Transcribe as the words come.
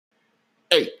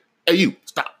Hey, you,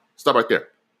 stop right there.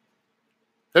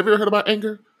 Have you ever heard about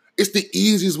Anchor? It's the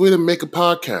easiest way to make a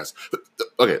podcast.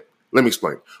 Okay, let me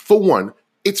explain. For one,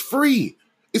 it's free.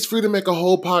 It's free to make a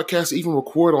whole podcast, even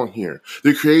record on here.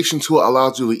 The creation tool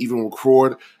allows you to even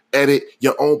record, edit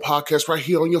your own podcast right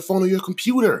here on your phone or your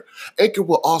computer. Anchor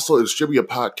will also distribute your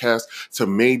podcast to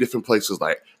many different places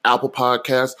like Apple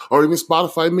Podcasts or even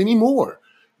Spotify, many more.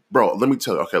 Bro, let me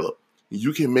tell you. Okay, look,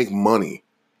 you can make money.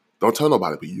 Don't tell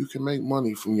nobody, but you can make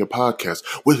money from your podcast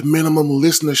with minimum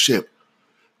listenership.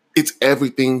 It's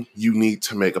everything you need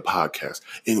to make a podcast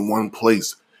in one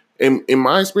place. And in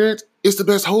my experience, it's the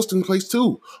best hosting place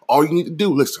too. All you need to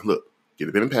do, get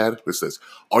a pen and pad, listen.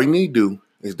 All you need to do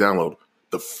is download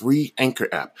the free Anchor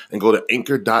app and go to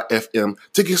anchor.fm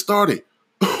to get started.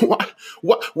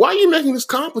 Why are you making this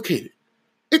complicated?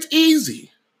 It's easy.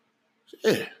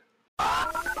 Yeah.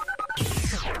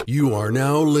 You are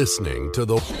now listening to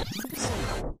the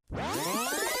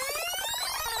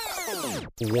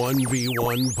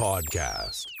 1v1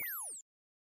 Podcast.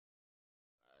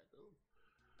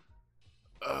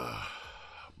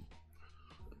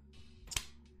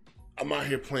 I'm out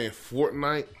here playing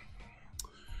Fortnite,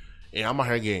 and I'm out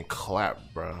here getting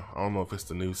clapped, bro. I don't know if it's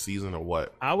the new season or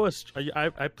what. I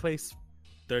placed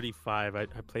 35. I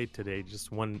played today,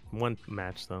 just one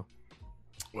match though.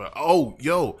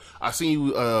 Well, I seen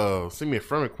you send me a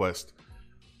friend request.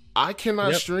 I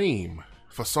cannot stream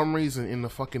for some reason in the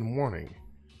fucking morning.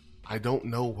 I don't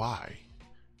know why.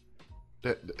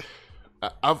 This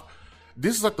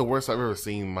is like the worst I've ever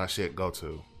seen my shit go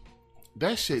to.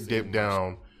 That shit dipped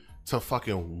down to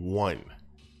fucking one.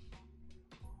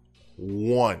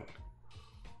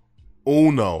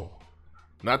 Uno.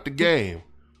 Not the game,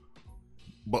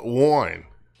 but one.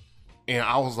 And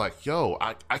I was like, yo,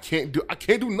 I can't do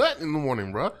nothing in the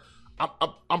morning, bro.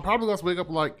 I'm probably gonna wake up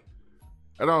like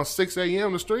around 6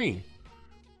 a.m. to stream.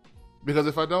 Because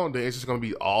if I don't, then it's just gonna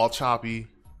be all choppy,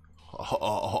 a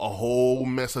whole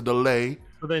mess of delay.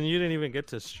 So then you didn't even get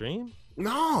to stream?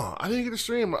 No, I didn't get to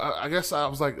stream. I guess I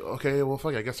was like, okay, well,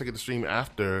 fuck it. I guess I get to stream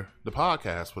after the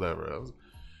podcast, whatever.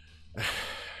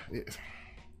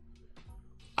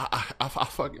 I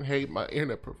fucking hate my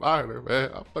internet provider,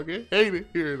 man. I fucking hate it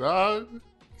here, dog.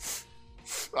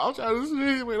 I'm trying to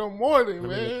stream in the morning,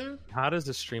 man. How does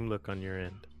the stream look on your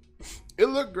end? It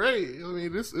looked great. I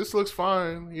mean, this looks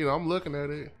fine. You know, I'm looking at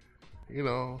it. You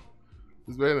know,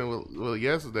 it's better than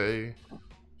yesterday.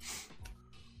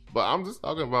 But I'm just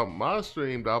talking about my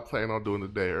stream that I plan on doing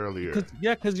today earlier.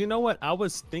 Because you know what? I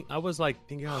was thinking,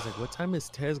 what time is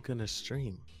Tez gonna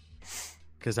stream?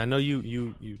 Because I know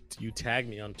you tag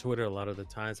me on Twitter a lot of the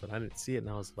times, but I didn't see it, and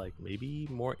I was like, maybe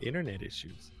more internet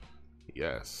issues.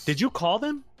 Yes. Did you call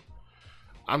them?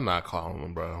 I'm not calling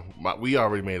them, bro. We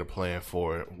already made a plan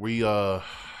for it. We want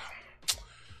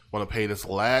to pay this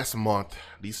last month,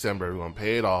 December. We're gonna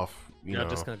pay it off. You're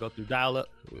just gonna go through dial-up.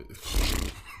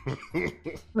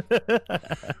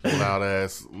 Loud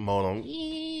ass modem.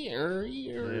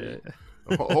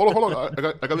 Hold on. I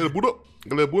got a little boot up.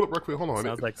 Right quick. Hold on.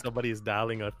 Sounds like somebody's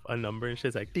dialing a number and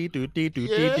shit's like dee. Bro.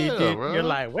 You're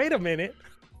like, wait a minute.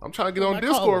 I'm trying to get on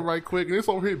Discord right quick, and it's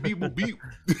over here beep boop beep.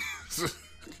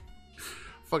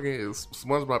 Fucking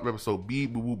SpongeBob episode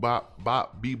beep boop boop bop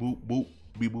bop beep boop boop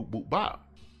beep boop boop bop.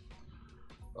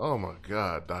 Oh my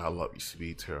god, dial-up used to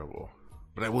be terrible,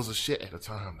 but that was a shit at the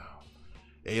time. Now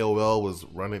AOL was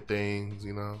running things,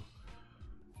 you know.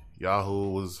 Yahoo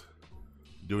was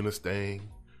doing this thing.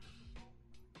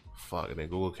 Fuck, and then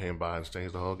Google came by and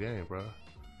changed the whole game, bro.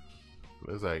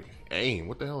 It's like AIM.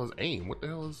 What the hell is AIM? What the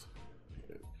hell is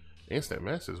instant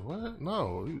message? What?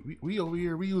 No, we over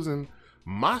here reusing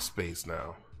MySpace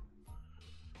now.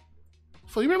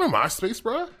 So you remember MySpace,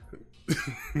 bro?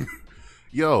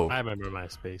 Yo, I remember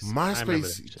MySpace.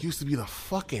 MySpace used to be the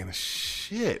fucking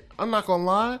shit. I'm not gonna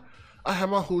lie. I had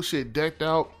my whole shit decked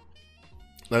out.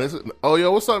 Now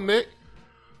yo, what's up, Nick?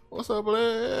 What's up, man?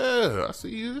 Yeah, I see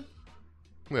you.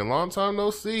 Man, long time no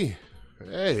see.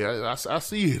 Hey, I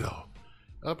see you though.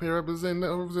 Up here representing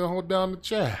hold down the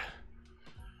chat.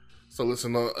 So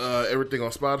listen on everything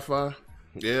on Spotify.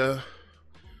 Yeah.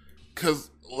 Cause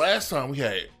last time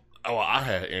I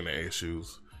had internet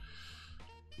issues.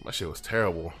 My shit was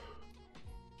terrible.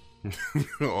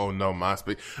 Oh no,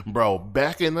 MySpace. Bro,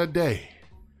 back in the day,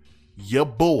 your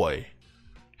boy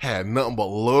had nothing but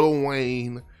Lil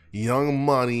Wayne, Young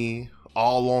Money,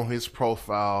 all on his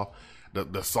profile.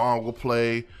 The song will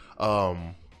play.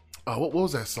 What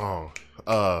was that song?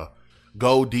 Go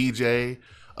DJ.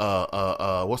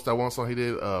 What's that one song he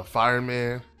did?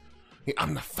 Fireman.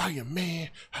 I'm the fireman.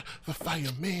 The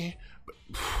fireman.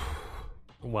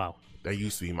 Wow. That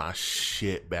used to be my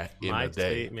shit back in My the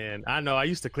day. state, man. I know. I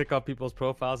used to click on people's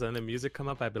profiles and the music come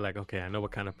up. I'd be like, okay, I know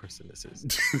what kind of person this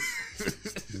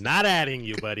is. Not adding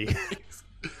you, buddy.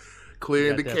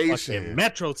 Clear You got that indication. fucking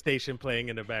Metro station playing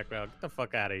in the background. Get the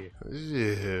fuck out of here.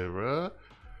 Yeah, bro.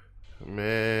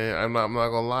 Man, I'm not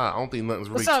gonna lie. I don't think nothing's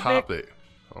really What's up, topped Nick? it.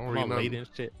 I don't I'm read all nothing. late and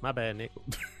shit. My bad, Nick.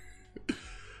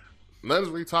 Nothing's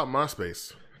really topped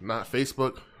MySpace. Not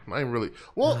Facebook. Not even really.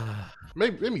 Well,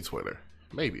 maybe Twitter.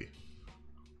 Maybe.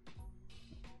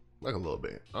 Like a little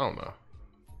bit. I don't know.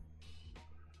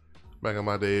 Back in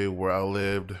my day where I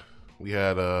lived, we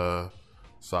had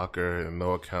soccer and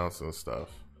no accounts and stuff.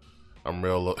 I'm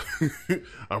real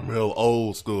I'm real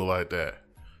old school like that.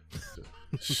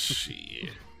 Shit.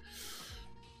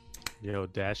 Yo,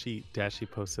 Dashy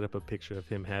posted up a picture of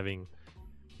him having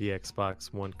the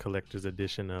Xbox One collector's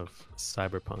edition of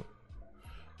Cyberpunk.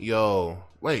 Yo,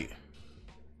 wait.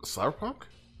 Cyberpunk?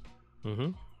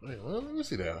 Mm-hmm. Wait, well, let me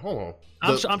see that. Hold on.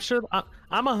 I'm sure.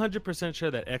 I'm 100% sure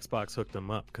that Xbox hooked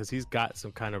him up because he's got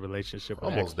some kind of relationship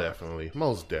with Most Xbox. definitely.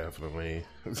 Most definitely.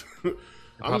 They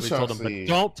I'm probably just trying told to him, see.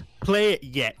 but don't play it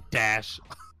yet, Dash.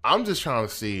 I'm just trying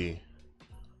to see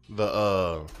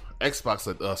the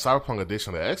Xbox Cyberpunk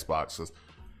edition of the Xboxes.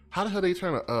 How the hell they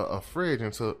turn a fridge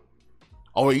into?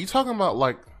 Oh, are you talking about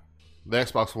like the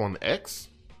Xbox One X?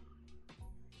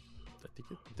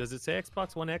 Does it say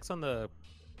Xbox One X on the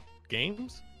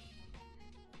games?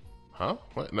 Huh?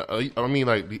 What? No, I mean,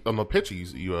 like on the picture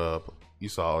you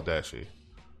saw Dashy.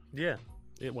 Yeah.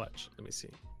 Watch. Let me see.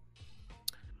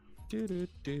 Because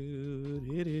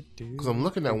I'm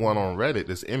looking at one on Reddit,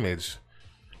 this image,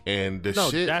 and the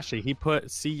shit. Actually, he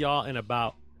put see y'all in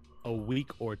about a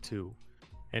week or two,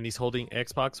 and he's holding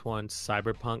Xbox One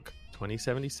Cyberpunk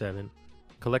 2077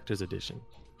 Collector's Edition.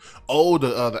 Oh,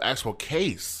 the actual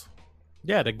case.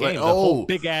 Yeah, the game, Like, the whole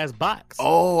big ass box.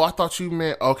 Oh, I thought you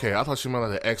meant like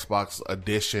the Xbox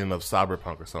edition of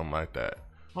Cyberpunk or something like that.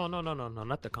 Oh no,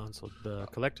 not the console, the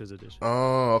Collector's Edition.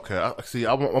 Oh, okay.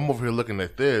 I'm over here looking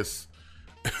at this.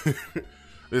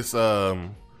 This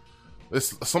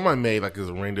somebody made like this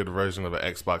rendered version of an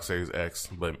Xbox Series X,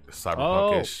 but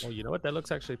Cyberpunk-ish. Oh, you know what? That looks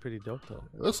actually pretty dope though.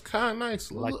 It looks kind of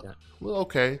nice. I like that. Look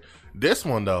okay. This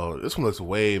one looks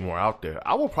way more out there.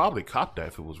 I would probably cop that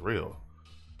if it was real.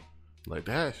 Like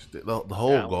that, the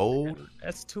whole gold. Man,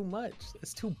 that's too much.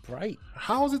 It's too bright.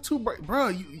 How is it too bright, bro?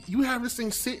 You have this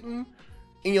thing sitting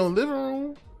in your living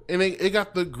room, and it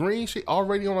got the green shit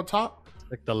already on the top.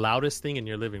 Like the loudest thing in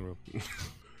your living room.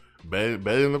 Better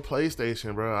than the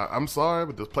PlayStation, bro. I'm sorry,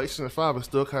 but the PlayStation 5 is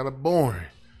still kind of boring.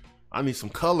 I need some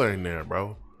color in there,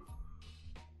 bro.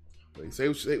 Like, say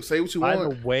what you By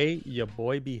want. the way, your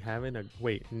boy be having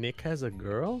Nick has a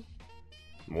girl?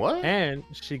 What? And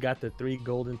she got the 3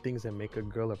 golden things that make a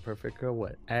girl a perfect girl.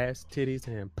 What? Ass, titties,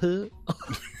 and poop.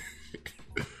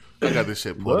 I got this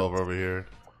shit pulled over here.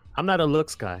 I'm not a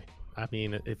looks guy. I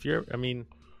mean,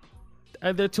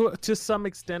 to some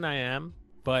extent I am,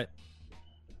 but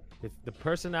if the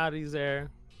personality's there,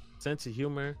 sense of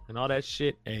humor, and all that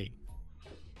shit, hey,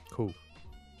 cool.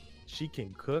 She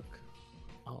can cook.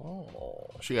 Oh.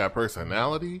 She got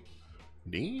personality.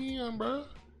 Damn, bro.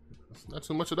 It's not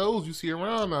too much of those you see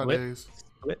around nowadays.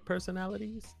 Split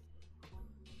personalities?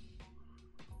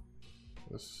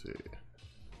 Let's see.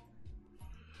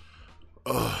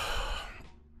 Ugh.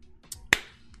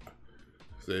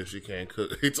 Says she can't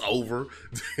cook. It's over.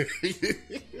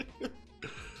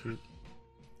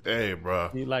 Hey, bro.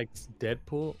 He likes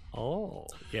Deadpool? Oh,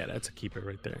 yeah, that's a keeper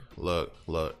right there. Look.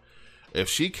 If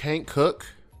she can't cook,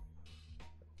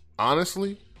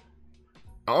 honestly,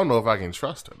 I don't know if I can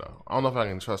trust her, though. I don't know if I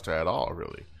can trust her at all,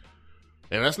 really.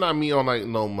 And that's not me on, like,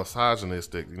 no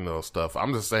misogynistic, stuff.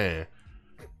 I'm just saying,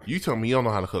 you tell me you don't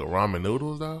know how to cook ramen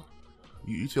noodles, though?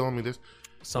 You telling me this?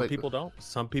 Some people don't.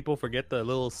 Some people forget the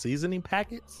little seasoning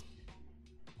packets.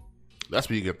 That's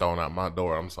what you get thrown out my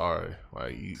door. I'm sorry.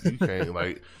 Like, you can't,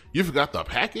 like, you forgot the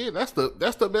packet? That's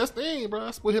the best thing, bro.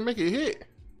 That's what he'll make it hit.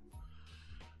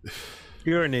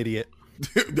 You're an idiot.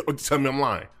 Tell me I'm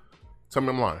lying.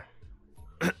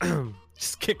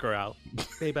 Just kick her out.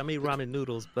 Babe, I made ramen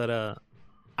noodles, but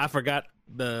I forgot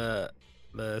the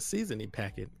seasoning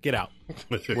packet. Get out.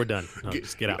 We're done. No,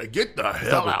 just get out. Get the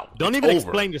hell out. Don't It's even over.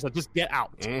 explain yourself. Just get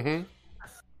out. Mm-hmm.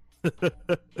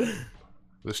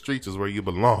 The streets is where you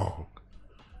belong.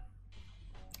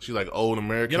 She like old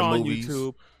American Get on movies.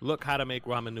 YouTube, look how to make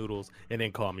ramen noodles, and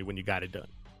then call me when you got it done.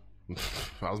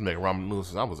 I was making ramen noodles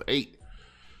since I was 8.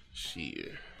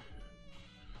 Shit.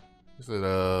 I said,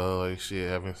 like, shit,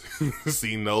 haven't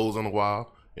seen those in a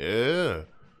while. Yeah.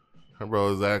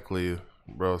 Bro, exactly.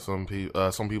 Bro, some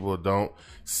people don't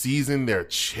season their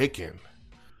chicken.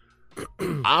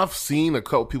 I've seen a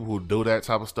couple people who do that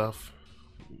type of stuff.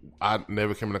 I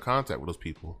never came into contact with those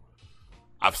people.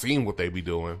 I've seen what they be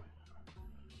doing.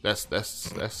 That's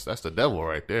the devil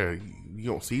right there. You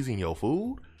don't season your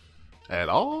food at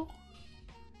all,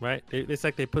 right? It's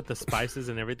like they put the spices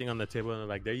and everything on the table, and they're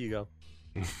like, "There you go.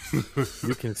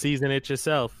 You can season it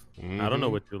yourself." I don't know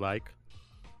what you like.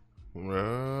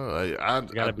 You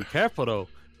gotta be careful though,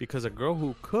 because a girl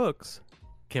who cooks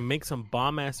can make some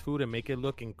bomb ass food and make it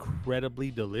look incredibly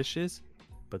delicious,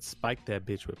 but spike that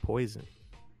bitch with poison.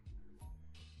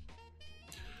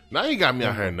 Now you got me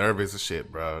out here nervous as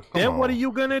shit, bro. Then what are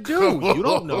you gonna do? You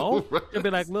don't know. You'll be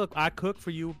like, look, I cook for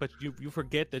you, but you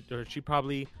forget that, or she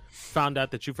probably found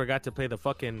out that you forgot to pay the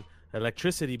fucking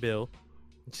electricity bill.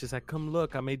 And she's like, come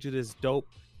look, I made you this dope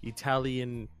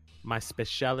Italian, my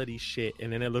specialty shit,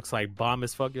 and then it looks like bomb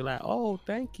as fuck. You're like, oh,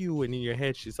 thank you. And in your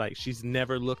head, she's like, she's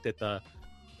never looked at the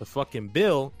fucking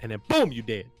bill, and then boom, you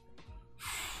dead.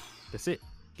 That's it.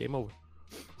 Game over.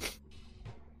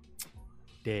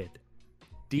 Dead.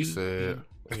 He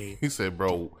said,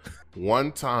 bro,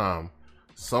 one time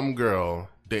some girl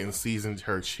didn't season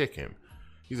her chicken.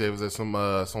 He said it was at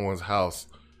someone's house.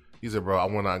 He said, bro, I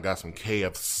went out and got some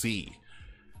KFC.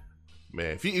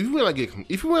 Man, if you want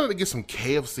to get some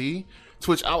KFC,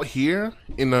 Twitch out here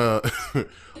in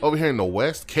over here in the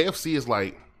West, KFC is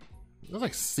like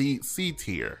C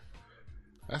tier.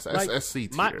 That's C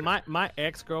tier. My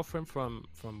ex-girlfriend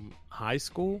from high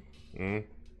school. Mm.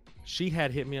 She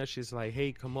had hit me up. She's like,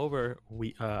 hey, come over.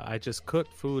 I just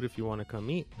cooked food if you want to come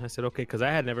eat. I said, okay, because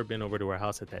I had never been over to her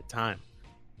house at that time.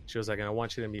 She was like, I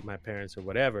want you to meet my parents or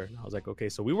whatever. And I was like, okay.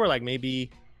 So we were like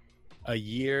maybe a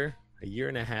year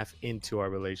and a half into our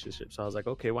relationship. So I was like,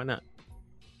 okay, why not?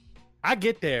 I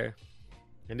get there,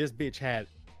 and this bitch had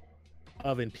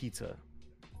oven pizza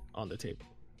on the table.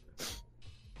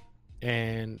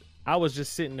 And I was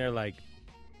just sitting there like,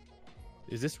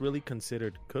 is this really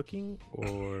considered cooking,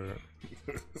 or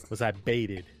was I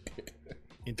baited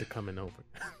into coming over?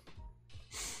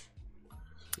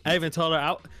 I even told her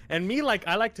out, and me, like,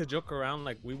 I like to joke around.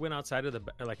 Like, we went outside of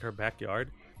her backyard,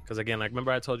 because again, like,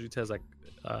 remember I told you, Tez, like,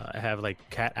 I have like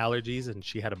cat allergies, and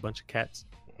she had a bunch of cats.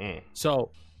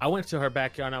 So I went to her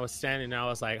backyard, and I was standing there. I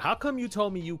was like, how come you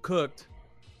told me you cooked,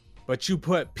 but you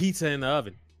put pizza in the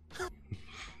oven?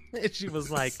 And she was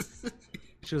like,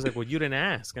 well, you didn't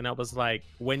ask. And I was like,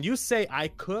 when you say I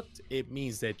cooked, it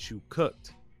means that you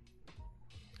cooked.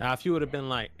 Now, if you would have been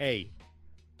like, hey,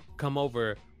 come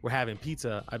over, we're having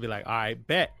pizza, I'd be like, all right,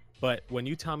 bet. But when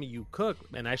you tell me you cooked,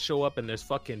 and I show up and there's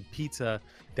fucking pizza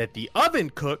that the oven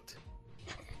cooked,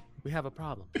 we have a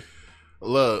problem.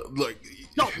 Look,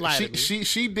 don't lie to me.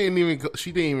 She didn't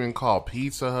even call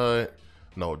Pizza Hut,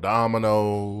 no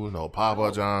Domino, no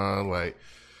Papa John, like,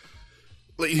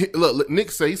 look, Nick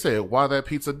said, why that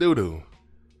pizza doo-doo?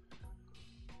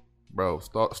 Bro,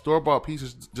 store-bought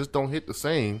pizzas just don't hit the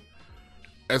same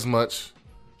as much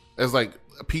as like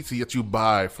a pizza that you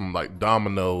buy from like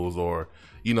Domino's, or,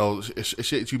 you know,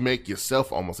 shit you make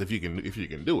yourself almost, if you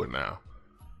can do it now.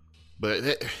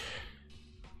 But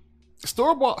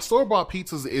store-bought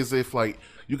pizzas is if like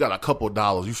you got a couple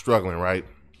dollars, you struggling, right?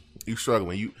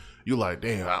 You like,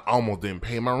 damn, I almost didn't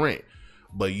pay my rent.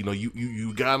 But, you know,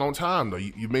 you got on time, though.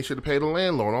 You make sure to pay the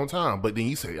landlord on time. But then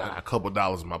you say, I got a couple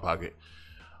dollars in my pocket.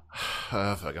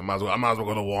 I might as well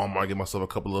go to Walmart, get myself a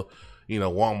couple of, you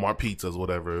know, Walmart pizzas,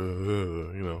 whatever.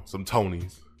 You know, some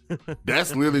Tonys.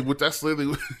 That's literally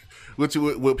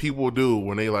what people do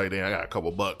when they like, damn, I got a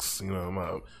couple bucks. You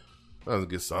know, I might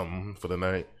get something for the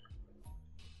night.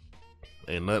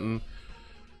 Ain't nothing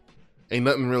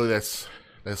really that's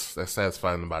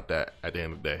satisfying about that at the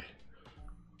end of the day.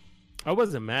 I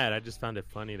wasn't mad. I just found it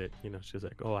funny that, you know, she was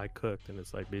like, oh, I cooked. And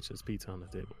it's like, bitch, there's pizza on the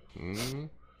table. Mm-hmm.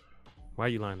 Why are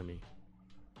you lying to me?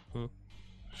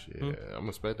 Shit, I'm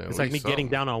expecting. It's like me getting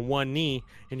down on one knee,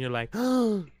 and you're like,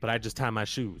 oh, but I just tied my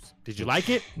shoes. Did you like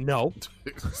it? No.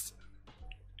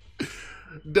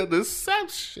 The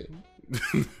deception.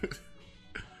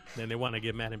 Then they want to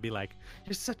get mad and be like,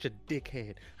 you're such a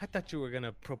dickhead. I thought you were going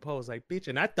to propose, like, bitch,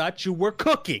 and I thought you were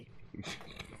cooking.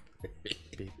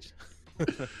 Bitch.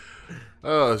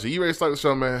 So you ready to start the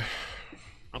show, man?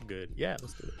 I'm good. Yeah,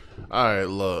 let's do it. All right,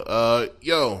 look.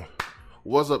 Yo,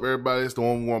 what's up, everybody? It's the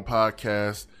 1v1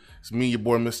 Podcast. It's me, your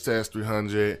boy, Mr. Taz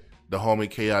 300, the homie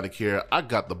Chaotic here. I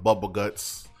got the bubble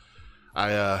guts.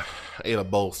 I ate a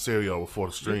bowl of cereal before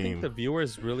the stream. You think the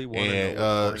viewers really want to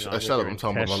know what's going on shut up. I'm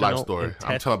talking about my life story.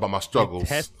 I'm talking about my struggles.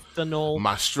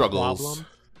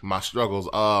 My struggles.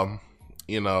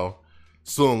 You know,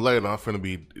 soon later, I'm finna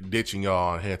be ditching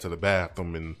y'all and head to the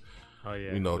bathroom and Oh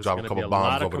yeah, You know, there's drop a gonna couple be bombs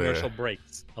lot of over commercial there.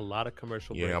 breaks. A lot of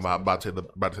commercial Yeah, breaks. I'm about to the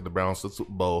Browns to the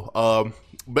Super Bowl.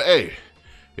 But hey,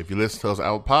 if you listen to us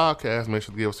our podcast, make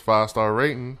sure to give us a 5-star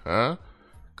rating, huh?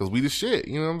 Because we the shit.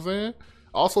 You know what I'm saying?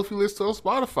 Also, if you listen to us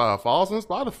on Spotify, follow us on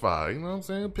Spotify. You know what I'm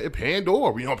saying?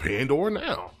 Pandora, we on Pandora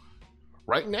now.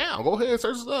 Right now, go ahead and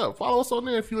search us up. Follow us on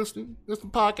there if you listen to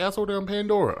podcasts over there on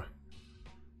Pandora.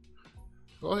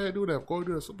 Go ahead and do that. Go ahead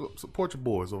and do that. Support your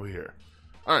boys over here.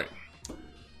 All right.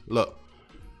 Look,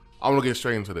 I want to get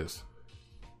straight into this.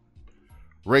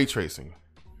 Ray tracing.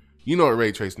 You know what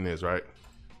ray tracing is, right?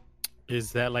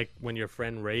 Is that like when your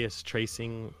friend Ray is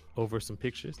tracing over some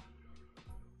pictures?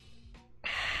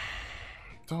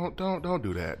 Don't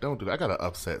do that. Don't do that. I got an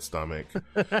upset stomach.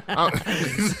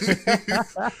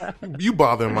 You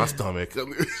bothering my stomach.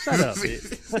 Shut up,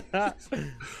 bitch.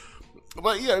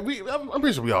 But yeah, I'm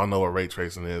pretty sure we all know what ray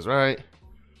tracing is, right?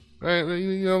 Right?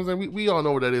 You know what I'm saying? We all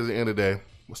know what that is at the end of the day.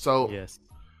 So Yes,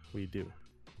 we do.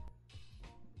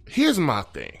 Here's my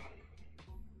thing.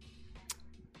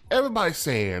 Everybody's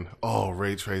saying, "Oh,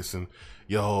 ray tracing,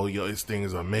 yo, this thing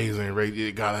is amazing.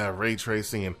 You gotta have ray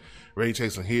tracing and ray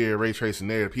tracing here, ray tracing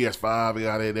there. The PS5, we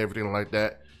got it, everything like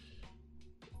that."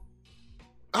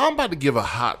 I'm about to give a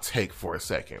hot take for a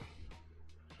second.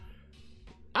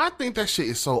 I think that shit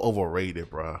is so overrated,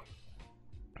 bro.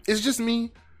 It's just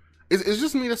me. It's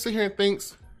just me that sit here and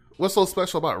thinks, what's so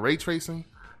special about ray tracing?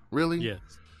 Really? Yes.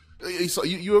 So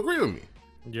you agree with me?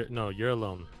 You're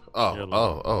alone. Oh, You're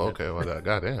alone. okay. Well,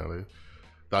 goddamn.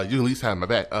 Thought you at least had my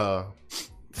back. But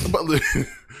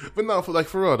no,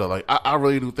 for real though, like I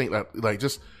really do think that like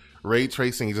just ray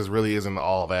tracing just really isn't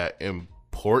all that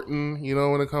important, you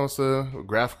know, when it comes to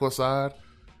graphical side.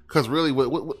 Because really,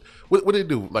 what they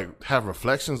do? Like have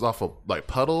reflections off of like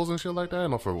puddles and shit like that,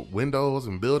 and off of windows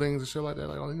and buildings and shit like that,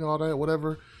 like you know all that,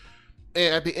 whatever.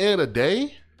 And at the end of the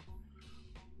day,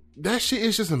 that shit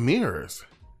is just mirrors.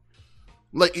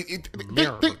 Like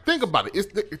think about it.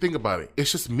 Think about it.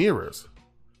 It's just mirrors.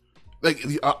 Like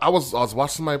I was watching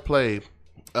somebody play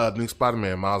the new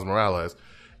Spider-Man, Miles Morales,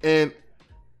 and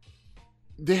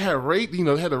they had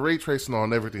the ray tracing on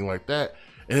and everything like that.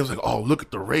 And it was like, oh, look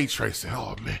at the ray tracing.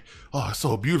 Oh man, oh, it's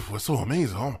so beautiful. It's so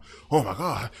amazing. Oh my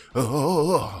god.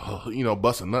 You know,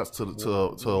 busting nuts to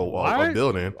a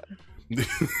building.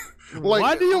 Like,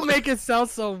 why do you make it sound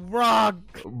so wrong,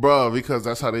 bro? Because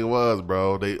that's how they was,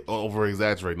 bro. They over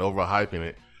exaggerating, over hyping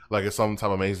it like it's some type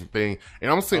of amazing thing.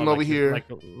 And I'm sitting over here,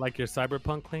 like your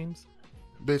cyberpunk claims.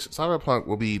 Bitch, Cyberpunk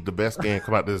will be the best game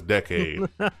come out this decade.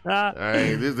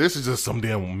 This is just some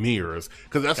damn mirrors,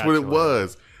 because that's what it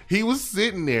was. He was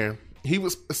sitting there.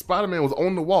 Spider-Man was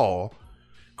on the wall,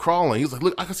 crawling. He was like,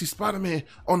 "Look, I can see Spider-Man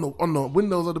on the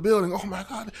windows of the building. Oh my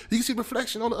god, you can see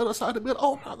reflection on the other side of the building.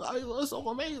 Oh my god, it's so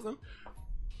amazing."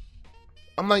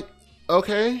 I'm like,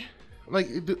 okay, like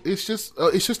it's just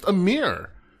a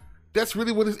mirror. That's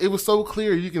really what it was. So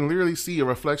clear, you can literally see a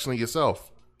reflection of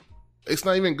yourself. It's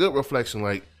not even good reflection,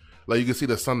 like you can see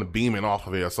the sun beaming off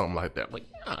of it or something like that. Like,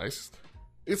 yeah,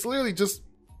 it's literally just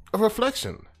a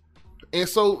reflection. And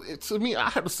so, to me, I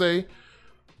have to say,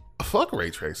 fuck ray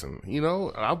tracing. You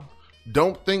know, I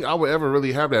don't think I would ever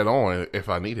really have that on if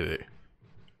I needed it.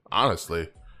 Honestly,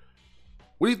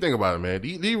 what do you think about it, man? Do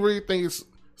you really think it's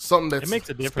something that's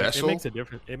special?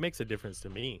 It makes a difference to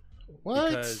me. What?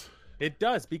 Because it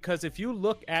does. Because if you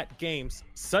look at games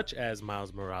such as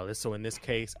Miles Morales, so in this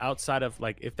case, outside of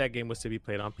like if that game was to be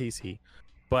played on PC,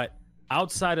 but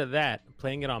outside of that,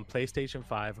 playing it on PlayStation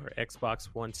 5 or Xbox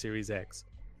One Series X.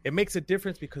 It makes a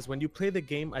difference because when you play the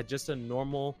game at just the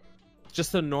normal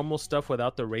stuff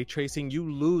without the ray tracing,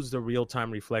 you lose the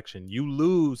real-time reflection. You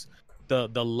lose the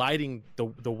lighting,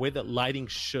 the way that lighting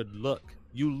should look.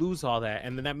 You lose all that,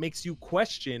 and then that makes you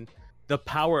question the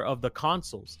power of the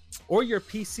consoles or your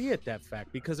PC at that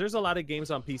fact, because there's a lot of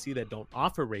games on PC that don't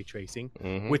offer ray tracing,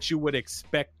 which you would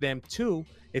expect them to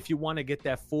if you want to get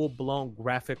that full-blown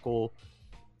graphical,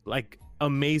 like,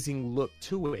 amazing look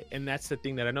to it. And that's the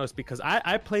thing that I noticed, because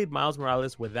I played Miles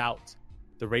Morales without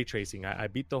the ray tracing. I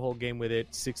beat the whole game with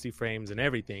it, 60 frames and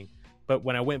everything. But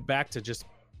when I went back to just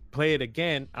play it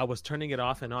again, I was turning it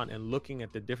off and on and looking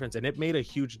at the difference, and it made a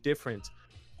huge difference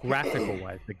graphical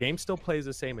wise. The game still plays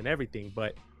the same and everything,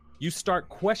 but you start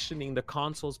questioning the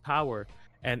console's power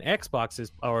and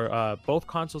Xbox's or both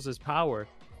consoles' power.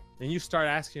 And you start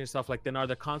asking yourself, like, then are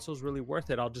the consoles really worth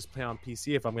it? I'll just play on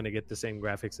PC if I'm going to get the same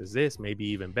graphics as this, maybe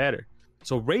even better.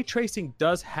 So ray tracing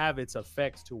does have its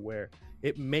effects to where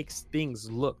it makes things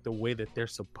look the way that they're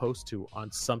supposed to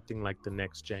on something like the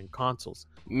next gen consoles.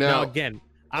 Now again,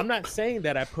 I'm not saying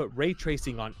that I put ray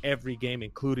tracing on every game,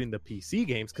 including the PC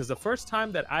games, because the first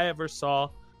time that I ever saw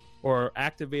or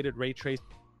activated ray tracing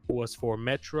was for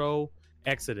Metro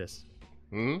Exodus.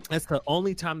 That's the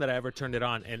only time that I ever turned it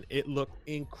on, and it looked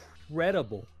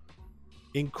incredible.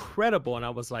 And I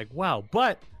was like, wow.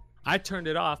 But I turned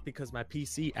it off because my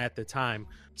PC at the time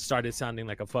started sounding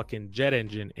like a fucking jet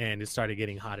engine, and it started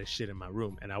getting hot as shit in my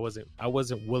room. And I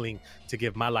wasn't willing to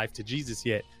give my life to Jesus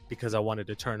yet because I wanted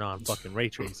to turn on fucking ray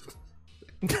tracing.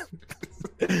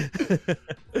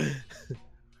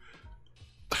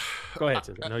 Go ahead,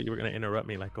 sis. I know you were gonna interrupt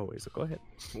me like always, so go ahead.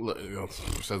 Look,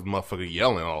 says motherfucker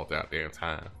yelling all that damn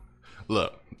time.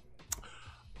 Look,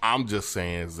 I'm just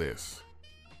saying this.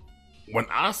 When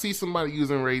I see somebody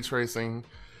using ray tracing,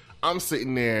 I'm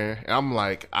sitting there and I'm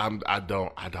like, I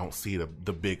don't see the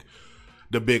big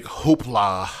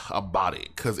hoopla about it,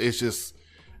 because it's just,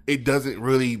 it doesn't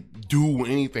really do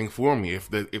anything for me. If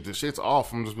the shit's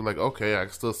off, I'm just be like, okay, I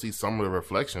can still see some of the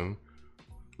reflection.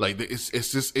 Like it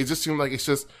just seems like it's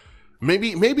just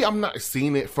maybe I'm not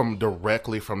seeing it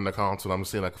directly from the console. I'm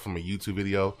seeing like from a YouTube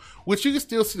video, which you can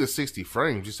still see the 60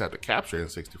 frames. You just have to capture it in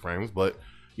 60 frames, but.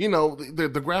 You know, the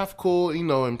graphical, you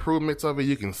know, improvements of it,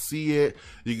 you can see it.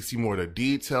 You can see more of the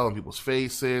detail in people's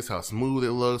faces, how smooth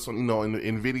it looks, you know,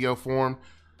 in video form.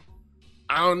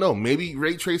 I don't know. Maybe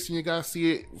ray tracing, you guys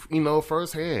see it, you know,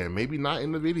 firsthand. Maybe not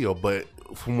in the video, but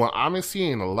from what I'm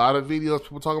seeing, a lot of videos,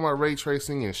 people talking about ray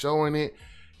tracing and showing it,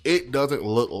 it doesn't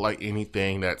look like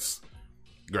anything that's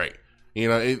great. You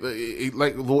know, it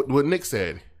like what Nick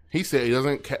said. He said it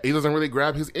doesn't really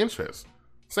grab his interest.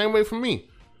 Same way for me.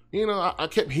 You know, I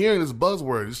kept hearing this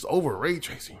buzzword, just over ray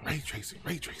tracing.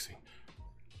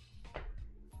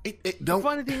 It don't. The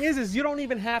funny thing is you don't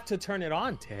even have to turn it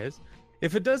on, Tez.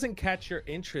 If it doesn't catch your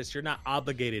interest, you're not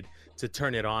obligated to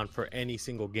turn it on for any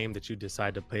single game that you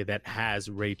decide to play that has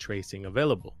ray tracing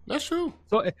available. That's true.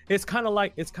 So it's kind of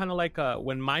like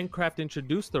when Minecraft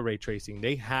introduced the ray tracing,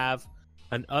 they have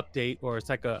an update, or it's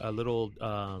like a little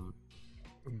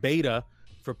beta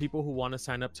for people who want to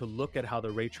sign up to look at how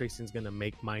the ray tracing is going to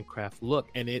make Minecraft look,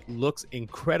 and it looks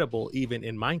incredible even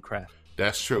in Minecraft.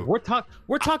 That's true.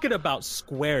 We're talking about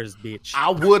squares, bitch.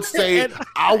 I would say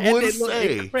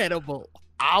incredible.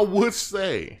 I would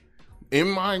say in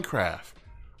Minecraft,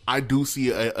 I do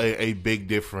see a big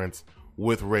difference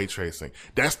with ray tracing.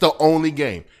 That's the only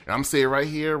game, and I'm saying right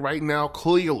here, right now,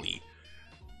 clearly,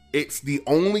 it's the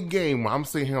only game where I'm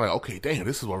sitting here like, okay, damn,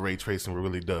 this is what ray tracing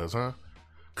really does, huh?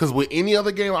 Because with any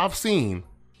other game I've seen,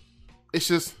 it's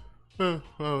just, it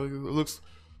looks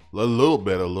a little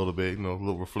bit, you know, a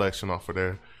little reflection off of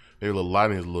there. Maybe a little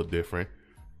lighting is a little different.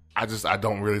 I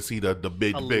don't really see the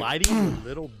big. Lighting is a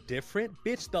little different,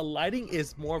 bitch. The lighting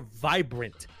is more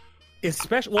vibrant.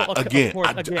 Especially, well,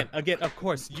 of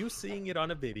course, you seeing it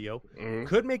on a video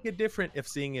could make it different if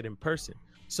seeing it in person.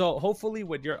 So hopefully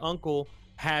when your uncle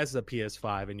has a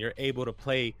PS5 and you're able to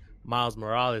play Miles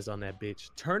Morales on that bitch,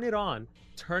 turn it on,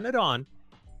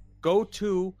 go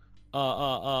to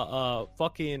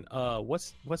fucking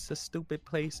what's the stupid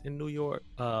place in New York?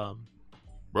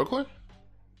 Brooklyn?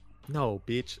 No,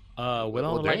 bitch. With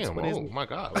all the lights. What is it? My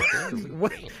God.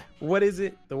 What is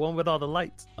it? The one with all the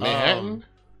lights. Manhattan?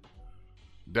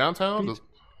 Downtown? Bitch,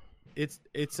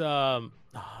 it's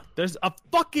there's a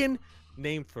fucking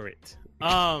name for it.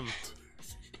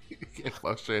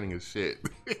 Frustrating as shit.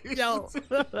 Yo.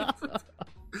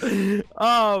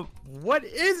 What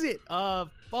is it?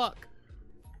 Fuck.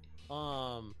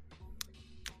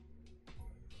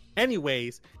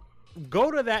 Anyways,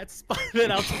 go to that spot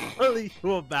that I'm telling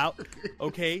you about.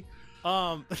 Okay.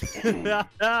 I'm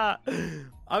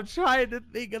trying to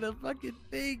think of the fucking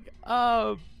thing.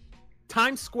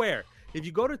 Times Square. If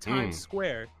you go to Times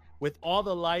Square with all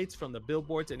the lights from the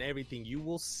billboards and everything, you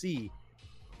will see,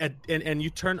 and you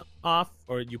turn off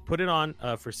or you put it on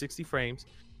for 60 frames,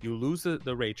 you lose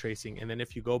the ray tracing, and then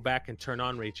if you go back and turn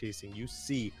on ray tracing, you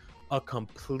see a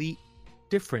complete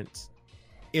difference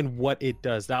in what it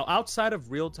does. Now, outside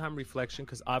of real-time reflection,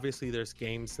 because obviously there's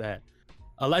games that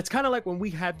it's kind of like when we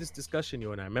had this discussion,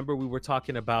 you and I remember we were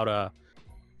talking about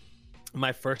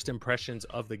my first impressions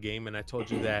of the game, and I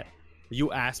told you that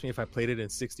you asked me if I played it in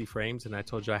 60 frames, and I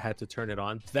told you I had to turn it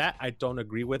on. That I don't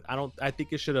agree with. I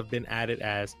think it should have been added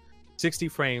as 60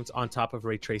 frames on top of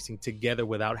ray tracing together,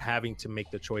 without having to make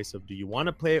the choice of, do you want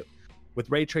to play it with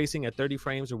ray tracing at 30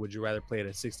 frames, or would you rather play it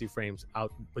at 60 frames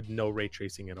out with no ray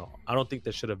tracing at all? I don't think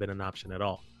that should have been an option at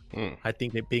all. I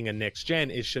think that being a next gen,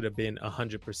 it should have been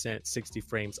 100% 60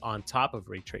 frames on top of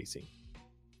ray tracing.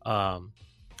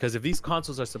 Because if these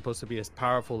consoles are supposed to be as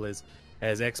powerful as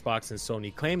Xbox and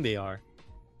Sony claim they are,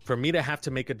 for me to have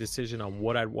to make a decision on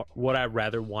what I'd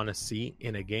rather want to see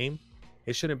in a game,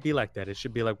 it shouldn't be like that. It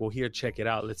should be like, well, here, check it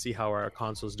out. Let's see how our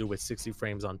consoles do with 60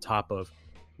 frames on top of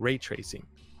ray tracing.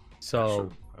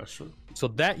 So That's true. So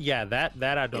that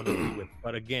I don't agree with.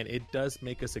 But again, it does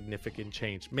make a significant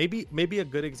change. Maybe a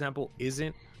good example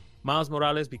isn't Miles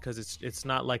Morales, because it's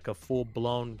not like a full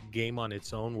blown game on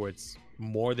its own where it's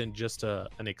more than just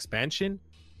an expansion.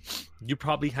 You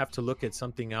probably have to look at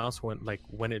something else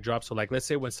when it drops. So like, let's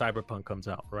say when Cyberpunk comes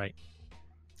out, right?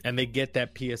 And they get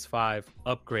that PS5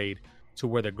 upgrade to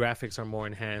where the graphics are more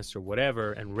enhanced or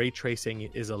whatever, and ray tracing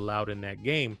is allowed in that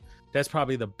game. That's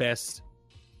probably the best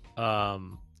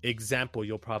example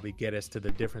you'll probably get as to the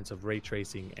difference of ray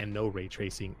tracing and no ray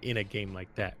tracing in a game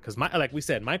like that. Because like we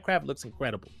said, Minecraft looks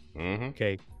incredible. Mm-hmm.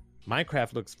 Okay,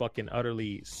 Minecraft looks fucking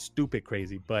utterly stupid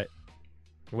crazy, but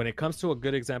when it comes to a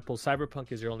good example,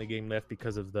 Cyberpunk is your only game left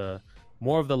because of the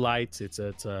more of the lights. It's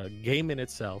a game in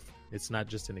itself. It's not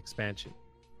just an expansion.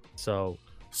 So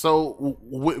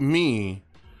with me,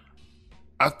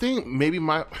 I think maybe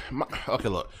my okay,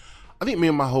 look, I think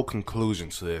maybe my whole conclusion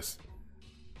to this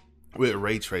with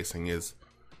ray tracing is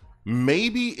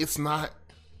maybe it's not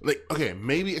like, okay,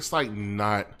 maybe it's like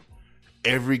not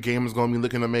every game is gonna be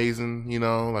looking amazing, you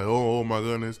know, like oh my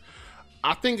goodness.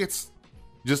 I think it's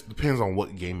just depends on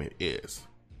what game it is.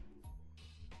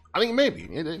 I think maybe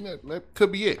that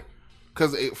could be it.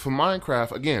 Because for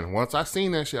Minecraft, again, once I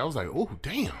seen that shit, I was like, oh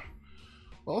damn.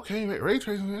 Okay, ray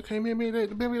tracing, okay, maybe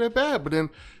that bad. But then,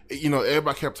 you know,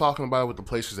 everybody kept talking about it with the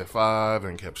PlayStation 5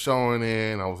 and kept showing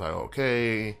it, and I was like,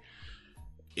 okay,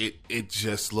 it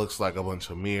just looks like a bunch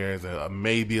of mirrors and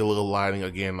maybe a little lighting.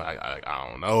 Again, I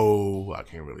don't know, I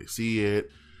can't really see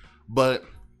it, but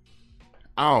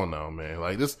I don't know, man.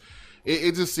 Like this,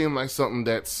 it just seemed like something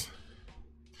that's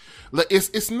like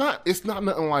it's not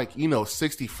nothing like, you know,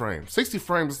 60 frames. 60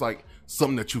 frames is like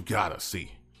something that you gotta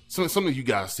see. Something you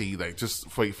gotta see, like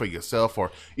just for yourself or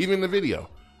even the video,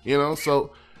 you know.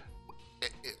 So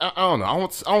I don't know. I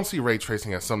don't see ray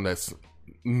tracing as something that's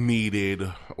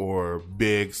needed or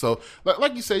big. So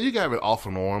like you said, you got it off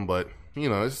and on, but you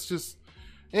know, it's just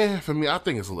for me, I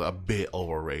think it's a bit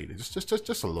overrated.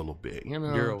 Just a little bit, you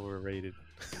know. You're overrated.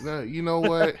 You know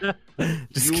what?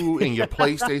 You and your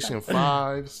PlayStation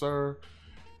 5, sir,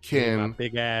 can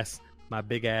my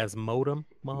big ass modem,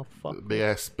 motherfucker. Big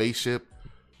ass spaceship.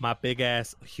 My big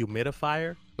ass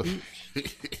humidifier.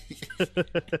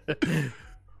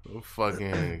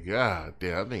 Fucking god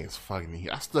damn, I think it's fucking.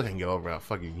 I still can't get over how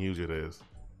fucking huge it is.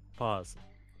 Pause.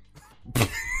 Man,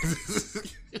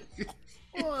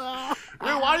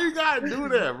 why you gotta do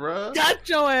that, bro? Got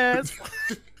your ass.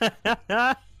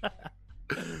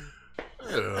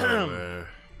 Man.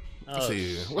 Let's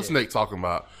see. Shit. What's Nate talking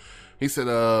about? He said,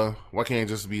 why can't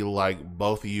it just be like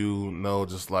both of you know,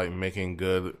 just like making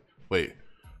good. Wait.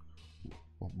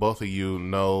 Both of you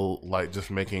know, like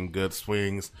just making good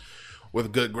swings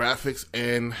with good graphics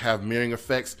and have mirroring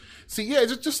effects. See, yeah,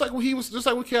 just like what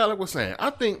Khaled was saying. I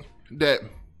think that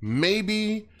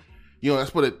maybe, you know,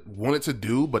 that's what it wanted to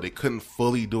do, but it couldn't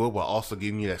fully do it while also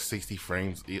giving you that 60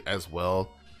 frames as well.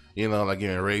 You know, like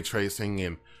giving ray tracing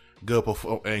and good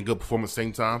performance at the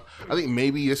same time. I think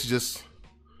maybe it's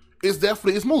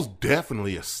most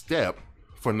definitely a step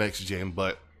for next gen,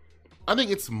 but I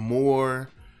think it's more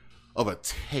of a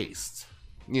taste.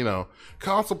 You know,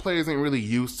 console players ain't really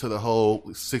used to the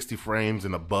whole 60 frames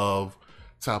and above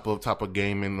type of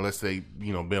gaming unless they,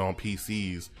 you know, been on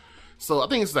PCs. So I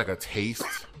think it's like a taste.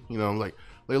 You know, like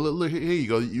look, here you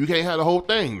go. You can't have the whole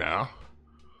thing now,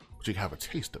 but you can have a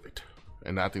taste of it.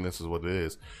 And I think this is what it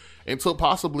is. Until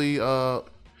possibly, did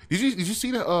you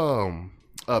see that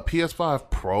PS5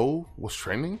 Pro was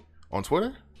trending on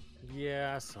Twitter?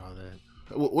 Yeah, I saw that.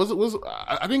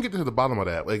 I didn't get to the bottom of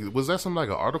that. Like, was that something like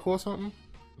an article or something?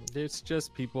 It's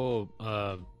just people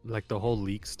like the whole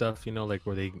leak stuff, you know, like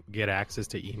where they get access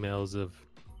to emails of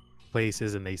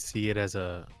places and they see it as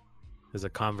a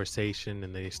conversation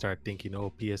and they start thinking,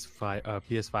 oh,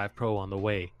 PS5 Pro on the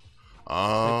way.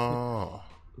 Oh.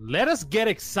 Let us get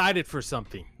excited for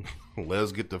something.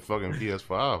 Let's get the fucking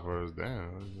PS5 first.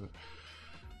 Damn.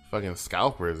 Fucking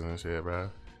scalpers and shit, bro.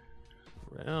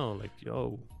 Well, like,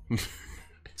 yo.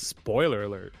 Spoiler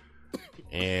alert.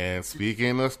 And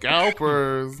speaking of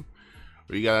scalpers,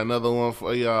 we got another one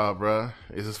for y'all, bro.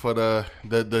 This is for the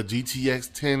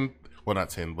GTX 10, well, not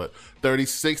 10, but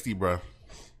 3060, bro.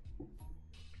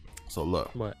 So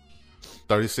look, what?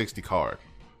 3060 card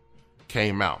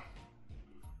came out,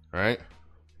 right?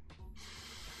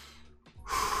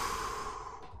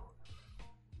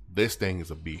 This thing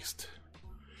is a beast.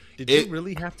 Did you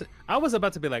really have to? I was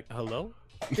about to be like, hello?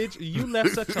 Did you left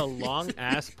such a long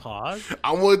ass pause?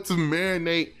 I wanted to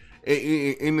marinate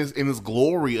in this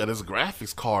glory of this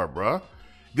graphics card, bro.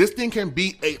 This thing can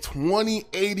beat a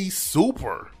 2080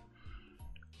 Super.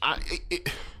 And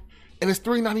it's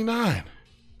 $399.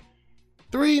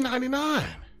 $399.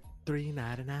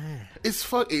 $399.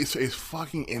 It's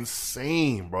fucking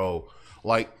insane, bro.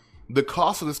 Like, the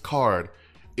cost of this card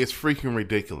is freaking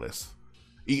ridiculous.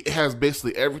 It has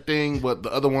basically everything, but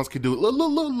the other ones can do it a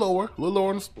little lower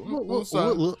on the side.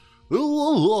 A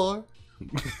little lower.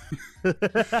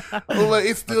 But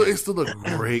it's still a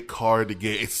great card to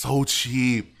get. It's so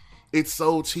cheap. It's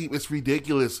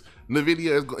ridiculous.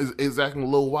 NVIDIA is acting a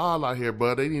little wild out here,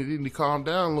 bro. They need to calm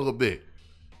down a little bit.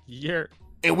 Yeah.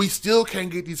 And we still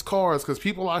can't get these cards because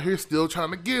people out here still trying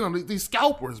to get them. These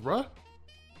scalpers, bro.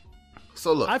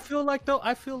 So look, I feel like go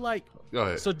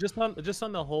ahead. So just on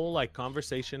the whole like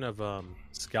conversation of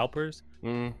scalpers,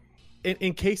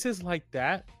 in cases like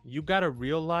that, you got to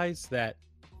realize that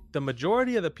the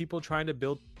majority of the people trying to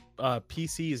build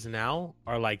PCs now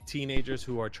are like teenagers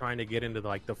who are trying to get into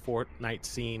like the Fortnite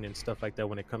scene and stuff like that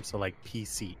when it comes to like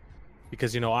PC.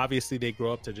 Because, obviously they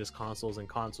grow up to just consoles.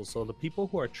 So the people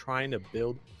who are trying to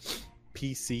build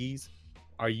PCs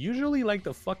are usually like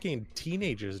the fucking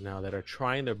teenagers now that are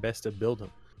trying their best to build them.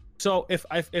 So if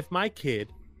my kid,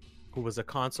 who was a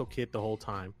console kid the whole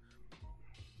time,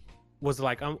 was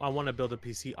like, I want to build a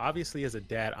PC, obviously as a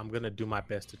dad, I'm going to do my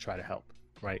best to try to help,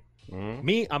 right?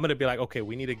 Me, I'm going to be like, okay,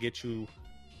 we need to get you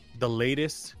the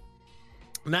latest,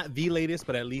 not the latest,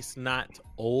 but at least not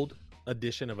old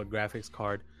edition of a graphics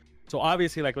card. So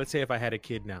obviously, like, let's say if I had a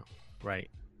kid now, right?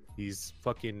 He's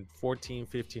fucking 14,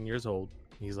 15 years old.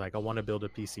 He's like, I want to build a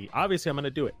PC. Obviously, I'm going to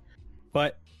do it.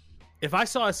 But if I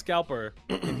saw a scalper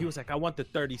and he was like, I want the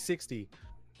 3060,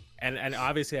 and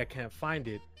obviously I can't find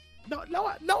it, no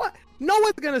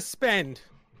one's going to spend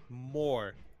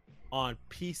more on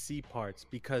PC parts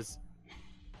because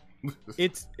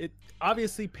it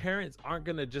obviously parents aren't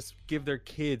going to just give their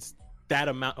kids that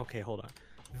amount. Okay, hold on.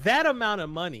 That amount of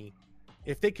money,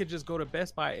 if they could just go to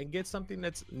Best Buy and get something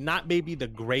that's not maybe the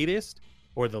greatest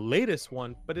or the latest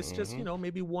one, but it's just,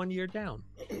 maybe 1 year down.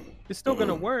 It's still going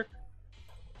to work.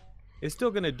 It's still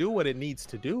going to do what it needs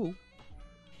to do.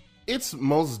 It's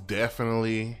most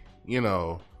definitely,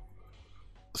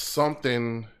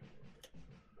 something.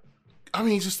 I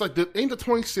mean, just like ain't the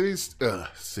 20 cities,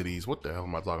 what the hell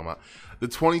am I talking about? The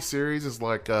 20 series is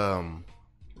like,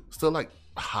 still like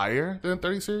higher than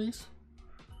 30 series.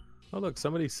 Oh, look,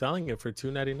 somebody's selling it for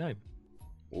 $299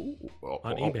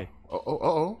 on eBay.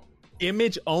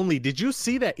 Image only. Did you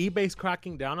see that eBay's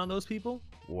cracking down on those people?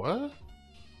 What?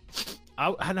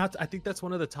 I think that's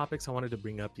one of the topics I wanted to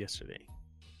bring up yesterday.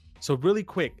 So really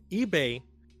quick, eBay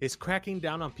is cracking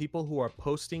down on people who are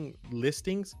posting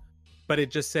listings, but it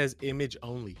just says image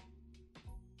only.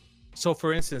 So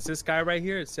for instance, this guy right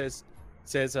here, it says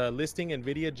listing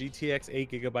NVIDIA GTX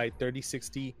 8GB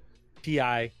 3060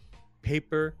 Ti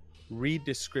paper. Read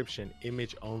description,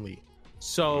 image only.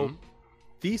 So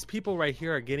these people right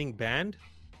here are getting banned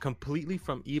completely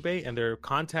from eBay, and they're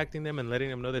contacting them and letting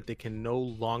them know that they can no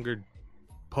longer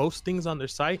post things on their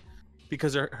site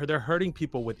because they're hurting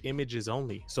people with images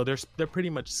only. So they're pretty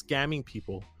much scamming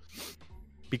people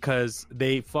because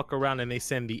they fuck around and they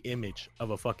send the image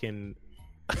of a fucking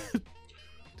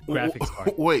graphics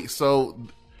card. Wait, so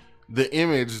the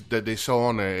image that they show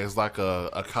on there is like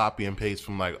a copy and paste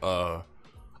from like a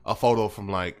photo from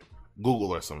like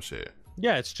Google or some shit.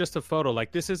 Yeah, it's just a photo.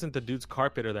 Like, this isn't the dude's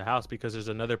carpet or the house because there's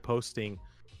another posting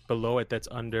below it that's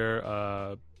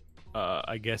under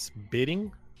I guess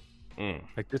bidding.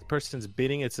 Like, this person's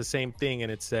bidding. It's the same thing,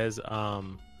 and it says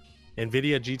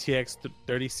NVIDIA GTX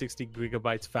 3060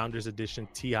 gigabytes Founders Edition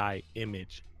Ti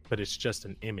image, but it's just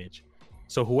an image.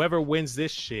 So whoever wins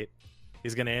this shit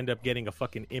is gonna end up getting a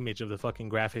fucking image of the fucking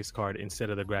graphics card instead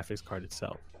of the graphics card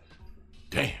itself.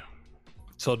 Damn.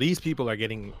 So these people are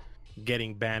getting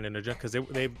banned and because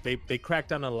they cracked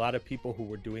down on a lot of people who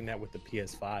were doing that with the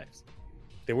PS5s.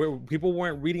 People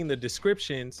weren't reading the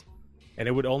descriptions, and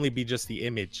it would only be just the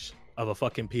image of a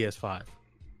fucking PS5.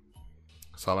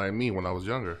 Sound like me when I was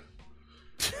younger.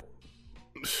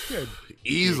 I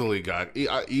easily got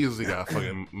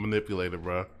fucking manipulated,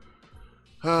 bro.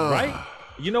 Right?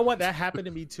 You know what? That happened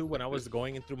to me too when I was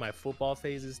going through my football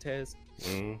phases, Tez.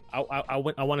 I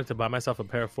wanted to buy myself a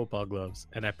pair of football gloves,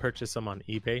 and I purchased some on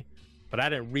eBay, but I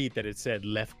didn't read that it said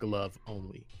left glove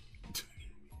only.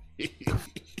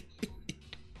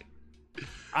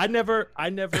 I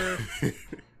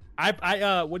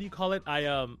what do you call it?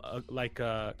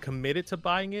 I committed to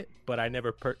buying it, but I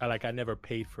never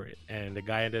paid for it, and the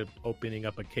guy ended up opening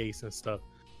up a case and stuff.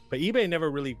 But eBay never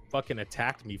really fucking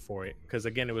attacked me for it, because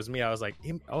again, it was me. I was like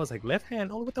left hand.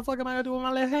 Oh, what the fuck am I gonna do with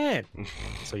my left hand?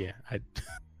 So yeah,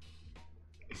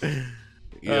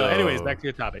 anyways, back to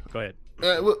your topic. Go ahead.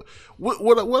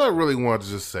 What I really wanted to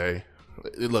just say,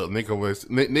 Look,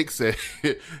 Nick said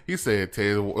he said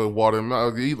Ted's water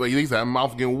mouth. He said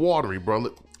mouth getting watery, bro.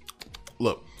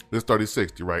 Look, this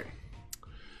 3060, right?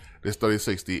 This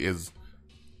 3060 is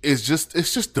just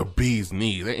the bee's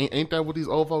knees. Ain't that what these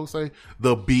old folks say?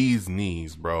 The bee's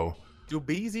knees, bro. Do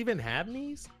bees even have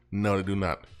knees? No, they do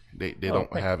not. They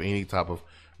don't have any type of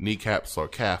kneecaps or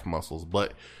calf muscles.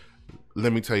 But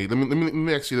let me tell you. Let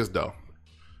me ask you this though.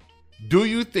 Do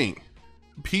you think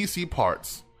PC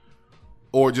parts,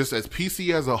 or just as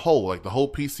PC as a whole, like the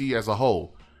whole PC as a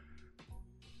whole,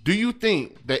 do you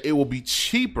think that it will be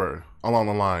cheaper along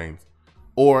the lines,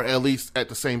 or at least at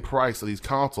the same price of these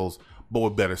consoles, but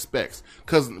with better specs?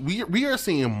 Because we are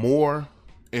seeing more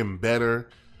and better,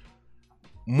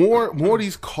 more of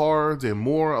these cards and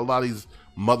a lot of these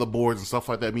motherboards and stuff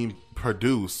like that being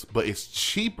produced, but it's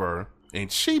cheaper and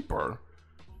cheaper,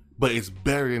 but it's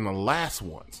better than the last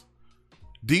ones.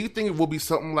 Do you think it will be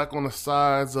something like on the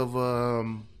sides of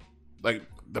like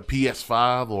the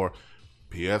PS5 or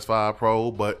PS5 Pro,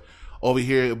 but over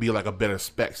here it'll be like a better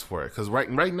specs for it? Because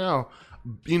right now,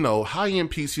 you know,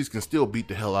 high-end PCs can still beat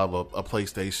the hell out of a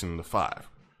PlayStation 5.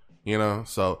 You know,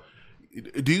 so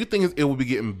do you think it will be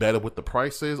getting better with the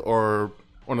prices, or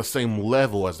on the same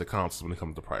level as the consoles when it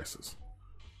comes to prices?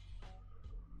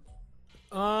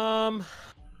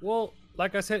 Well,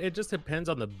 like I said, it just depends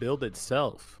on the build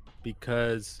itself.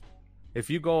 Because if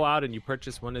you go out and you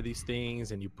purchase one of these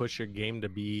things and you push your game to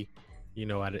be, you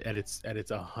know, at its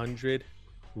 100,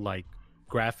 like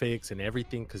graphics and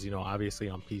everything, because, you know, obviously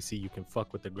on PC you can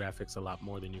fuck with the graphics a lot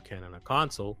more than you can on a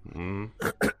console.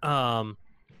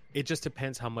 It just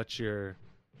depends how much your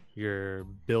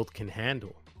build can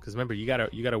handle. Because remember, you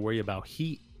gotta worry about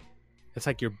heat. It's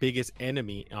like your biggest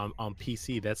enemy on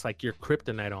PC. That's like your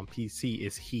kryptonite on PC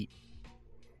is heat.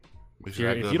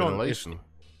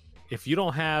 If you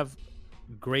don't have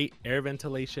great air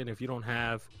ventilation, if you don't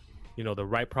have, you know, the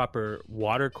right proper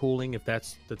water cooling, if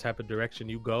that's the type of direction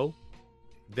you go,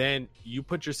 then you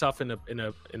put yourself in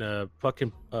a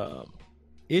fucking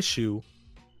issue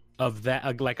of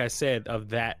that. Like I said, of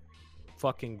that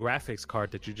fucking graphics card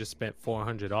that you just spent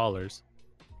 $400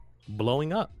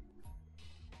 blowing up.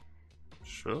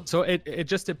 Sure. So it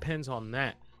just depends on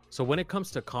that. So when it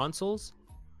comes to consoles,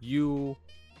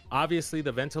 obviously,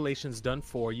 the ventilation's done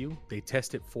for you. They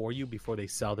test it for you before they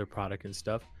sell their product and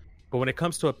stuff. But when it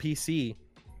comes to a PC,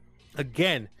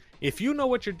 again, if you know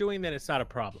what you're doing, then it's not a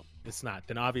problem. It's not.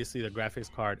 Then obviously the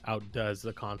graphics card outdoes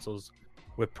the consoles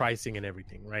with pricing and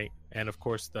everything, right? And of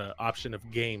course, the option of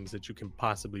games that you can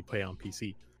possibly play on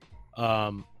PC.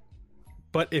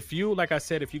 But if you, like I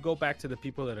said, if you go back to the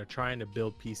people that are trying to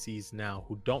build PCs now,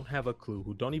 who don't have a clue,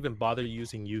 who don't even bother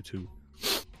using YouTube,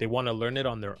 they want to learn it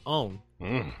on their own.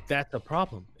 That's a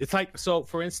problem. It's like, so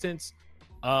for instance,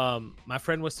 my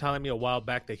friend was telling me a while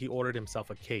back that he ordered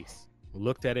himself a case,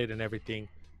 looked at it and everything,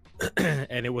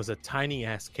 and it was a tiny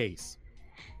ass case.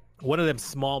 One of them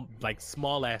small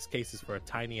ass cases for a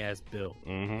tiny ass build.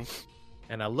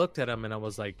 And I looked at him and I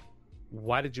was like,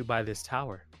 why did you buy this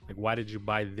tower? Like, why did you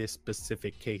buy this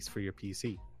specific case for your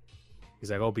PC?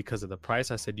 He's like, oh, because of the price.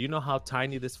 I said, you know how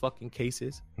tiny this fucking case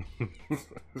is?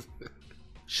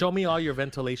 Show me all your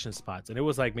ventilation spots. And it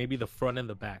was like maybe the front and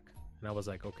the back. And I was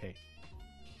like, okay.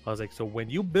 I was like, so when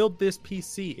you build this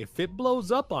PC, if it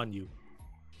blows up on you,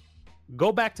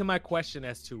 go back to my question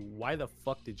as to why the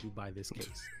fuck did you buy this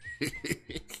case?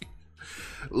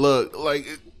 Look, like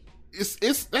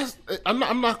I'm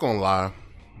not gonna lie.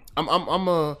 I'm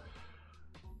gonna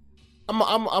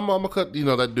cut, you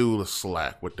know, that dude a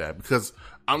slack with that, because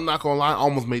I'm not gonna lie, I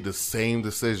almost made the same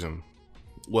decision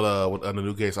with the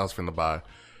new case I was finna buy.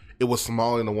 It was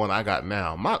smaller than the one I got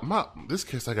now. This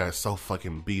case I got is so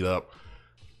fucking beat up,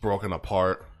 broken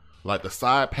apart. Like, the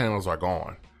side panels are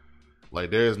gone. Like,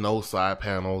 there's no side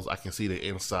panels. I can see the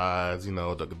insides, you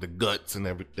know, the guts and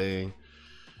everything.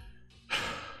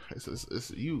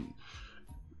 It's you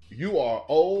are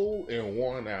old and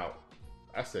worn out.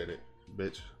 I said it,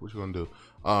 bitch. What you gonna do?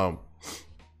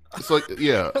 So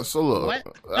yeah. So look,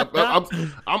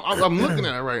 I'm looking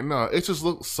at it right now. It just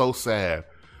looks so sad.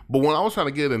 But when I was trying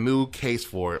to get a new case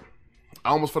for it,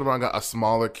 I almost felt around got a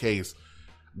smaller case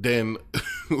than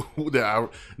I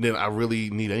really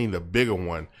need. I need a bigger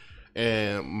one,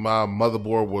 and my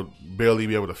motherboard would barely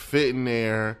be able to fit in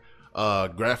there.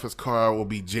 Graphics card will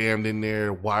be jammed in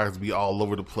there. Wires be all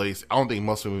over the place. I don't think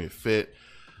most of them would fit.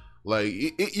 Like,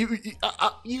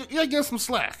 you gotta get some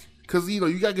slack, because, you know,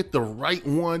 you gotta get the right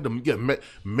one to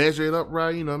measure it up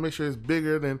right. You know, make sure it's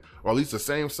bigger than, or at least the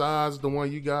same size as the one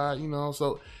you got. You know,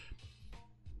 so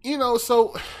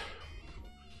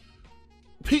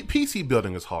PC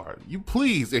building is hard. You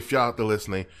please, if y'all out there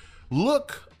listening,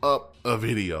 look up a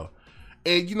video.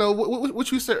 And you know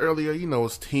what you said earlier, you know,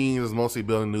 it's teens mostly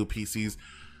building new PCs.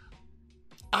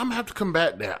 I'm gonna have to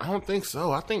combat that. I don't think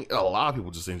so. I think a lot of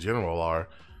people just in general are.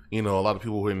 You know, a lot of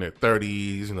people who are in their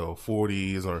 30s, you know,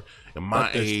 40s, or in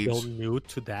my age. Still new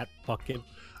to that fucking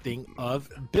thing of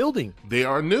building. They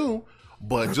are new,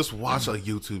 but just watch a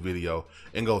YouTube video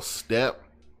and go step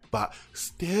by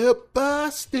step,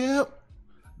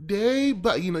 day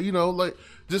by, you know, like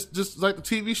just like the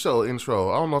TV show intro.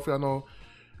 I don't know if y'all know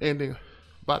anything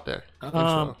about that.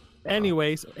 Intro.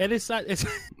 Anyways, and it's not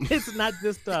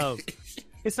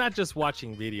it's not just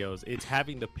watching videos, it's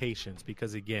having the patience,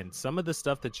 because again, some of the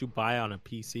stuff that you buy on a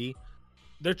PC,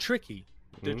 they're tricky.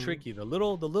 They're tricky. The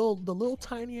little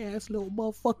tiny ass little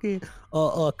motherfucking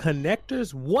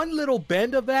connectors, one little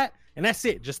bend of that, and that's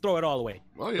it. Just throw it all away.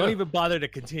 Oh, yeah. Don't even bother to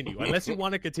continue. Unless you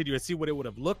want to continue and see what it would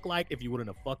have looked like if you wouldn't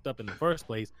have fucked up in the first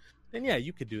place. Then yeah,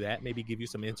 you could do that. Maybe give you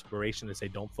some inspiration to say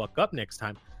don't fuck up next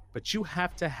time. But you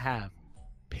have to have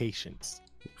patience.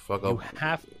 Fuck up. You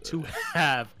have to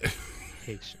have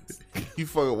patience. You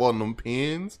fucking one of them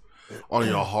pins on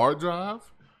your hard drive,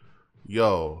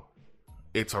 yo,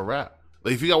 it's a wrap.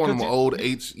 Like if you got one of them old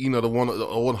the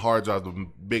old hard drives, the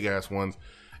big ass ones,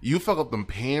 you fuck up them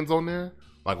pins on there,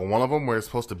 like one of them where it's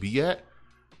supposed to be at,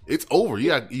 it's over.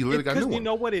 You literally got a new one. You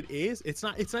know what it is? It's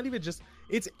not even just,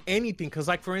 it's anything. Because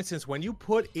like for instance, when you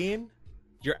put in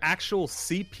your actual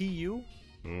CPU,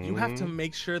 you have to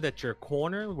make sure that your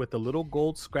corner with the little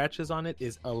gold scratches on it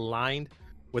is aligned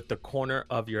with the corner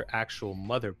of your actual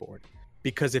motherboard.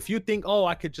 Because if you think, oh,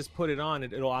 I could just put it on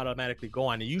and it'll automatically go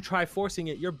on, and you try forcing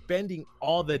it, you're bending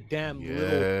all the damn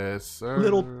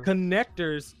little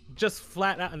connectors just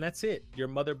flat out, and that's it. Your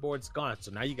motherboard's gone. So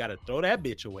now you got to throw that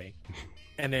bitch away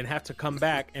and then have to come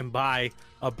back and buy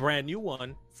a brand new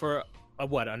one for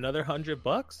another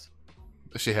 $100?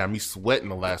 That shit had me sweating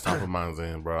the last time mine's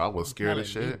in, bro. I was scared as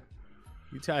shit.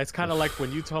 It's kind of like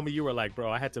when you told me you were like,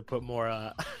 bro, I had to put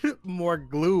more more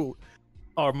glue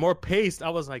or more paste. I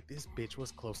was like, this bitch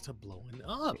was close to blowing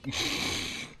up.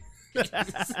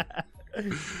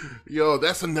 Yo,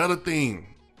 that's another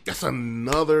thing. That's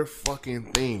another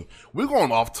fucking thing. We're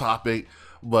going off topic,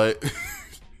 but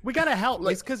we gotta help.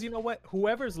 It's because you know what?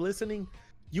 Whoever's listening,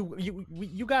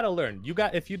 you gotta learn.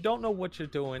 If you don't know what you're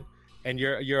doing and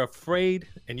you're afraid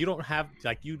and you don't have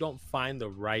you don't find the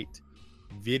right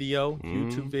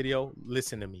YouTube video,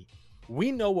 listen to me.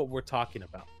 We know what we're talking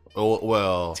about. Oh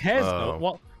well, Tez.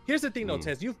 Well, here's the thing, though,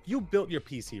 Tez. You built your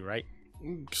PC, right?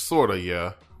 Sorta,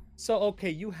 yeah. So okay,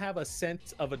 you have a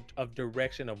sense of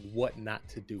direction of what not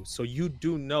to do. So you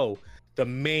do know the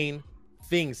main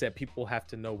things that people have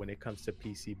to know when it comes to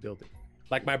PC building.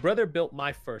 Like my brother built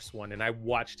my first one, and I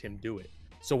watched him do it.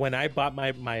 So when I bought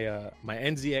my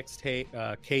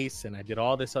NZX case and I did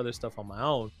all this other stuff on my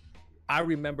own, I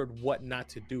remembered what not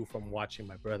to do from watching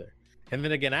my brother. And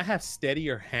then again, I have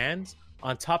steadier hands.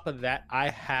 On top of that, I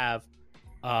have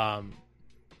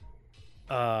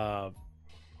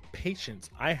patience.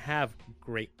 I have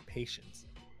great patience.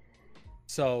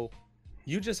 So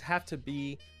you just have to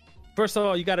be, first of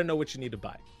all, you got to know what you need to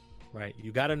buy, right?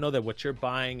 You got to know that what you're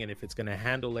buying and if it's going to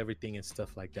handle everything and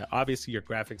stuff like that. Obviously, your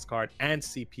graphics card and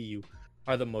CPU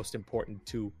are the most important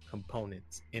two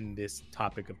components in this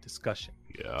topic of discussion.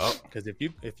 Yeah. Because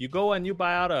if you go and you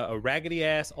buy out a raggedy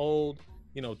ass old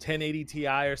 1080 Ti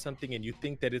or something, and you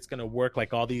think that it's gonna work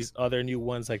like all these other new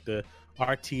ones, like the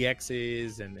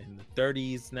RTXs and the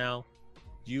 30s now,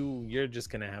 you're just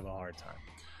gonna have a hard time.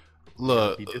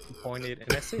 Look, be disappointed, and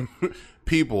that's it.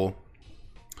 People,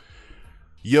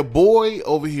 your boy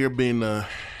over here been what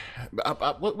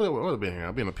have been here?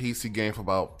 I've been in a PC game for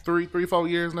about 4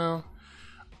 years now.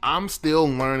 I'm still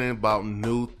learning about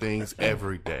new things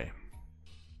every day.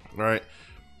 All right,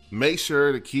 make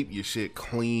sure to keep your shit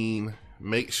clean.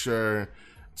 Make sure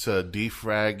to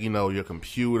defrag, your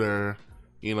computer,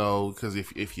 because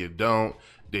if you don't,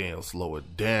 then it'll slow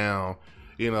it down.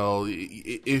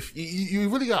 If you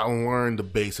really gotta learn the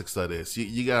basics of this,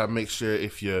 you gotta make sure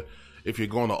if you're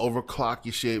going to overclock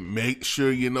your shit, make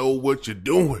sure you know what you're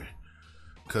doing.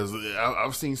 Because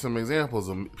I've seen some examples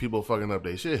of people fucking up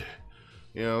their shit.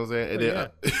 You know what I'm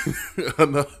saying?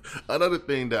 And then, another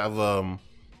thing that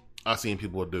I've seen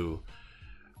people do,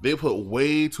 they put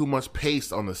way too much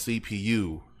paste on the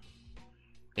CPU,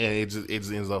 and it just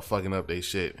ends up fucking up their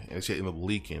shit, and shit ends up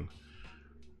leaking.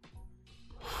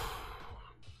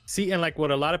 See, and like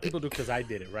what a lot of people do, because I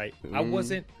did it, right? I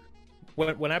wasn't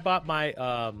when I bought my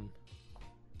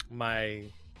my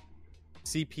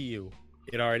CPU.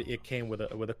 It came with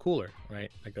a cooler,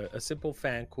 right? Like a simple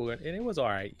fan cooler, and it was all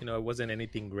right. It wasn't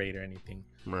anything great or anything.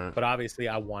 Right. But obviously,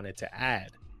 I wanted to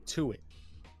add to it.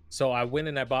 So I went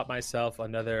and I bought myself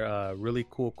another really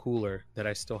cool cooler that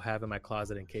I still have in my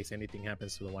closet in case anything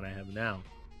happens to the one I have now.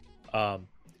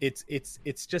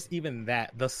 It's just even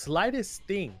that the slightest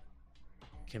thing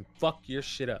can fuck your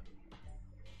shit up.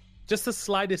 Just the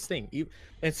slightest thing.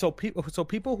 And so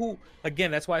people who,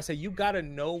 again, that's why I say you got to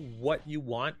know what you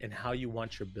want and how you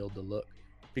want your build to look.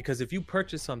 Because if you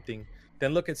purchase something,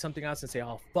 then look at something else and say,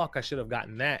 oh, fuck, I should have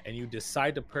gotten that. And you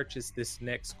decide to purchase this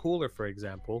next cooler, for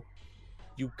example,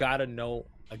 you got to know,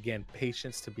 again,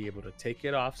 patience to be able to take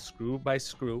it off screw by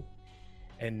screw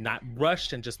and not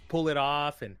rush and just pull it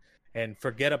off and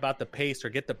forget about the paste or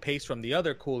get the paste from the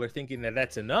other cooler thinking that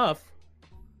that's enough.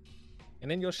 And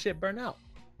then your shit burn out.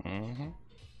 Mm-hmm.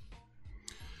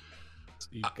 So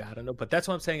you gotta know. But that's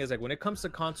what I'm saying is like when it comes to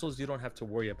consoles, you don't have to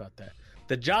worry about that.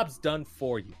 The job's done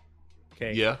for you.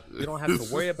 Okay. Yeah. You don't have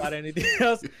to worry about anything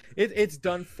else. It's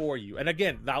done for you. And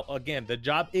again, the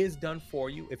job is done for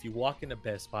you if you walk into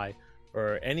Best Buy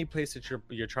or any place that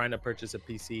you're trying to purchase a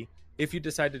PC. If you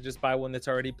decide to just buy one that's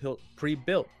already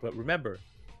pre-built, but remember,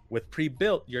 with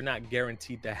pre-built, you're not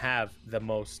guaranteed to have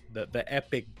the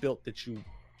epic built that you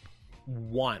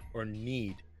want or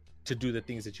need to do the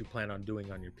things that you plan on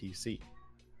doing on your PC.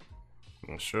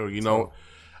 Sure, you know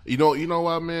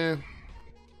what, man?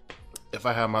 If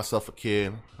I have myself a kid,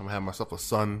 I'm gonna have myself a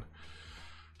son.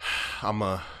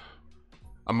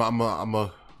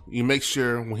 You make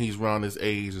sure when he's around his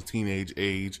age, the teenage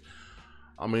age,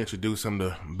 I'm gonna introduce him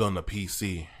to building a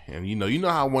PC. And you know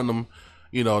how one of them,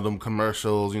 them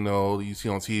commercials, you see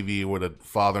on TV where the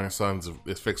father and son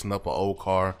is fixing up an old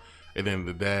car, and then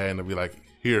the dad and they'll be like,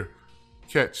 "Here,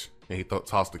 catch," and he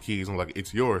toss the keys. I'm like,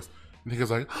 "It's yours." And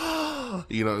he's like,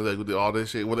 like all this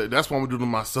shit. Well, that's what I'm gonna do to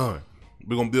my son.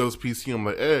 We're gonna build this PC. I'm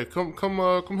like, "Hey, come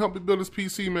help me build this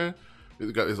PC, man."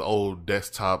 It's got this old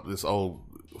desktop, this old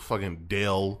fucking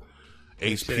Dell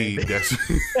HP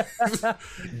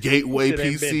gateway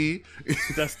PC,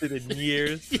 dusted in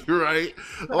years, right?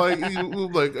 Like,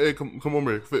 hey, come on,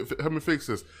 man, help me fix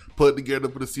this. Put it together,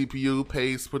 put a CPU,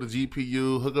 paste, put a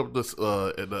GPU, hook up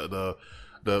the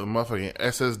motherfucking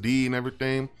SSD and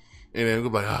everything, and then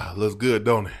we're like, looks good,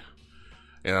 don't it?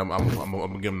 And I'm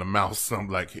gonna give him the mouse. I'm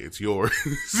like, it's yours.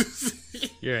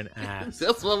 You're an ass.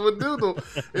 That's what I'm gonna do though.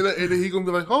 And then he gonna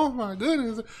be like, oh my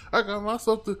goodness, I got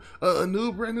myself a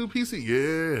brand new PC.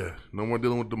 Yeah, no more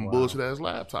dealing with them bullshit ass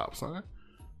laptops, son.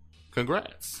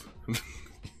 Congrats.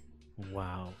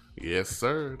 Wow. Yes,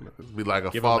 sir. It'll be like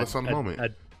a father-son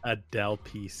moment. A Dell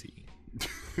PC.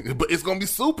 But it's gonna be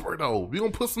super though. We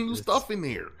gonna put some new stuff in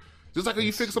there. Just like when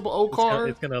you fix up an old car.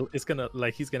 It's gonna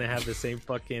like he's gonna have the same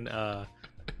fucking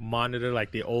monitor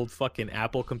like the old fucking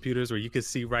Apple computers where you can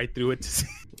see right through it to see.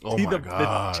 Oh my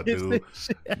god, dude!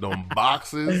 Them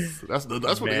boxes. That's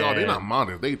what they are. They're not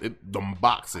monitors. Them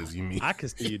boxes. You mean? I could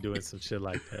see you doing some shit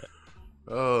like that.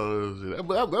 Oh,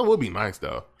 that would be nice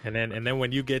though. And then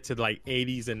when you get to like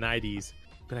 80s and 90s,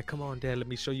 be like, come on, Dad, let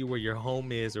me show you where your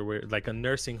home is, or where like a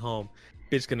nursing home.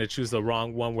 Bitch gonna choose the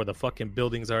wrong one where the fucking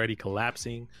building's already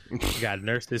collapsing. You got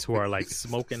nurses who are like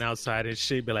smoking outside and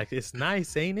shit. Be like, it's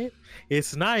nice, ain't it?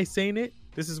 It's nice, ain't it?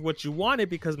 This is what you wanted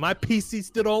because my PC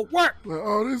still don't work. Like,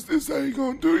 oh, this how you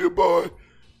gonna do your boy?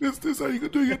 This how you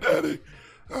gonna do your daddy?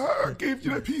 I gave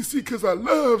you that PC because I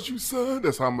loved you, son.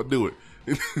 That's how I'm gonna do it.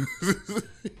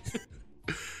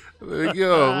 Like,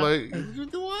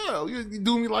 wow, you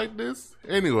do me like this?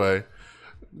 Anyway,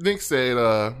 Nick said,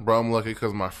 bro, I'm lucky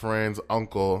because my friend's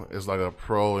uncle is like a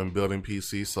pro in building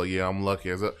PCs. So yeah, I'm lucky.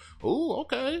 I said, oh,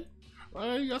 okay.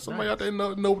 You got somebody out there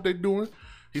know what they're doing.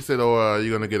 He said, oh, you're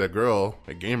going to get a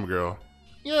gamer girl.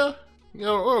 Yeah,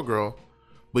 or a girl.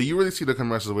 But you really see the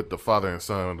commercials with the father and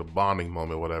son, the bonding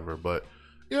moment, whatever. But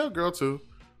yeah, girl too.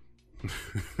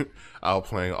 Out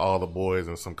playing all the boys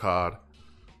and some COD.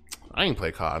 I ain't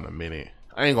played COD in a minute.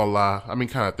 I ain't gonna lie. I've been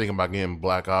kind of thinking about getting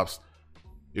Black Ops.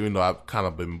 Even though I've kind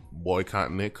of been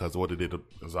boycotting it because of what it did to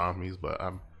zombies. But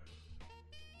I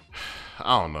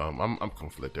don't know. I'm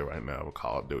conflicted right now with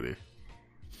Call of Duty.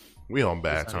 We on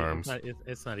bad terms.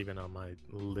 It's not even on my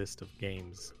list of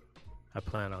games I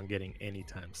plan on getting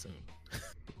anytime soon.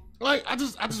 Like, I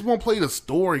just won't play the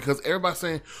story because everybody's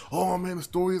saying, oh man, the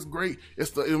story is great.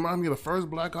 It reminds me of the first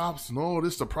Black Ops. No,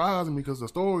 this surprised me because the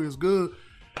story is good.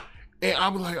 And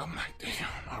I'm like,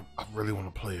 damn, I really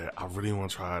want to play it. I really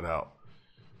want to try it out.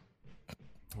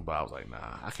 But I was like,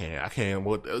 nah, I can't.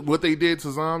 What they did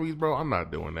to zombies, bro, I'm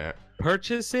not doing that.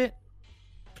 Purchase it.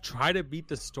 Try to beat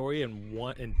the story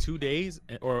in 2 days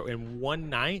or in one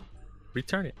night.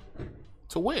 Return it.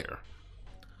 To where?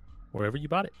 Wherever you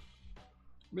bought it.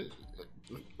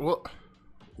 Well,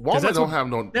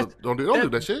 Walmart don't do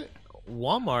that shit.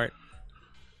 Walmart.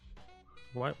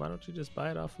 Why don't you just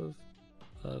buy it off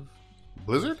of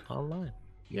Blizzard? online?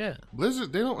 Yeah.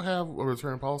 Blizzard, they don't have a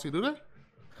return policy, do they?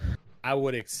 I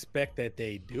would expect that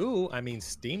they do. I mean,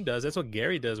 Steam does. That's what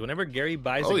Gary does. Whenever Gary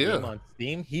buys a game on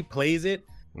Steam, he plays it.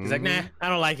 He's like, nah, I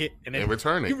don't like it. And then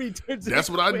return it. He returns That's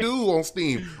it what I do on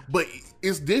Steam. But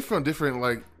it's different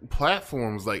like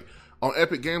platforms. Like on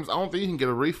Epic Games, I don't think you can get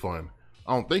a refund.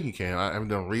 I don't think you can. I haven't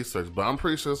done research, but I'm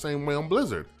pretty sure the same way on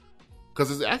Blizzard. Because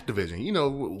it's Activision. You know,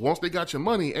 once they got your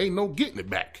money, ain't no getting it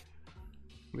back.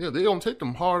 Yeah, they don't take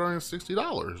them hard-earned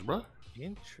 $60, bro.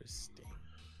 Interesting.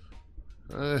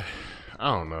 I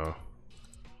don't know.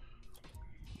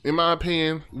 In my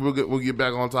opinion, we'll get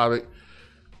back on topic.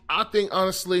 I think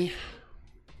honestly,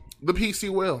 the PC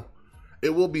will.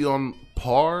 It will be on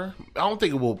par. I don't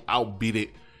think it will outbeat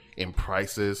it in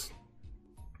prices.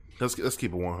 Let's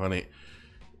keep it 100.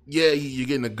 Yeah, you're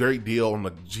getting a great deal on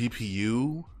the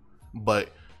GPU, but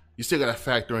you still got to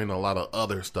factor in a lot of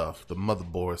other stuff: the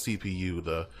motherboard, CPU,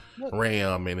 the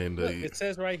RAM, and then the. Look, it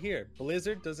says right here,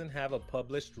 Blizzard doesn't have a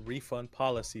published refund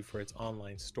policy for its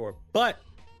online store, but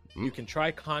you can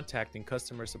try contacting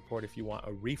customer support if you want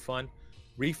a refund.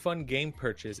 Refund game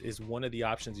purchase is one of the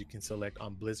options you can select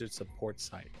on Blizzard's support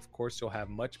site. Of course, you'll have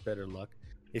much better luck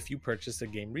if you purchased a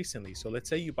game recently. So let's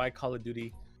say you buy Call of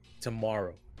Duty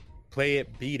tomorrow, play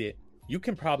it, beat it. You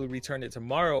can probably return it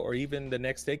tomorrow or even the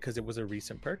next day because it was a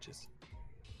recent purchase.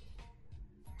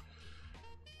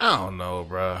 I don't know,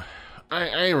 bro. I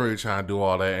ain't really trying to do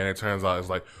all that, and it turns out it's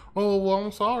like, oh, well,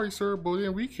 I'm sorry, sir, but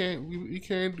then we can't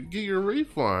get your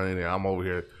refund. And I'm over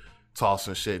here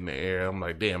tossing shit in the air. I'm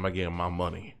like, damn, I gave him my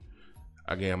money.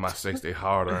 I gave him my $60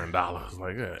 hard-earned dollars.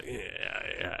 Like,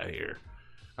 yeah, out of here.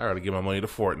 I gotta give my money to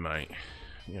Fortnite.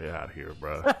 Get out of here,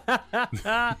 bro.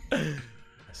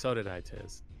 So did I,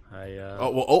 Tez.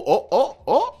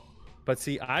 But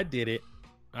see, I did it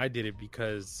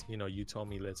because, you know, you told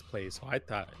me let's play. So I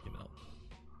thought, you know.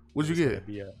 What'd you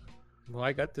get? Well,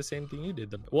 I got the same thing you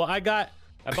did. I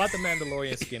bought the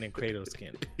Mandalorian skin and Kratos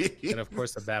skin. And of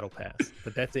course the battle pass.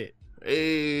 But that's it.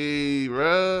 Hey,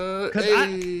 bro.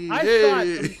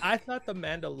 I thought the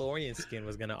Mandalorian skin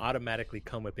was gonna automatically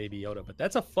come with Baby Yoda, but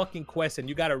that's a fucking quest, and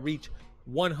you gotta reach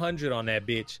 100 on that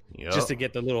bitch just to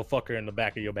get the little fucker in the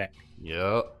back of your back.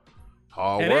 Yep.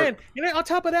 Hard and work. Then on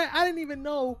top of that, I didn't even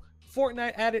know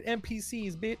Fortnite added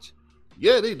NPCs, bitch.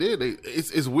 Yeah, they did.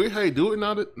 It's weird how they do it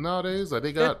nowadays. Like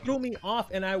that threw me off,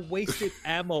 and I wasted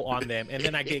ammo on them, and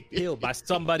then I get killed by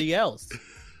somebody else.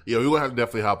 Yeah, we will have to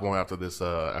definitely hop on after this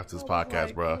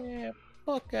podcast, bro. Yeah,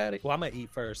 fuck at it. Well, I'm gonna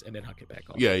eat first, and then I'll get back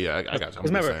on. Yeah, I got you.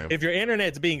 Remember, if your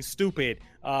internet's being stupid,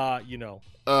 you know.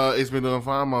 It's been doing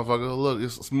fine, motherfucker. Look,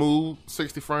 it's smooth,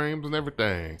 60 frames and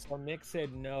everything. So Nick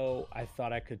said no. I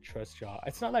thought I could trust y'all.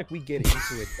 It's not like we get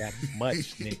into it that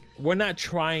much, Nick. We're not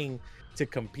trying to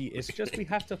compete. It's just we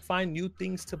have to find new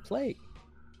things to play.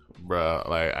 Bruh,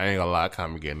 like, I ain't gonna lie, I'm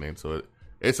kind of getting into it.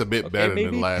 It's a bit better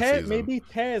than last season. Maybe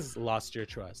Tez lost your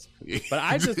trust. But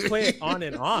I just play it on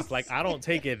and off. Like, I don't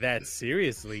take it that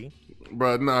seriously.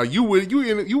 Bruh, nah, you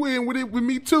in with it with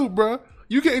me too, bruh.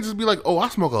 You can't just be like, oh, I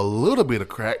smoke a little bit of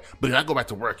crack, but then I go back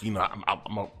to work. You know,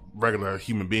 I'm a regular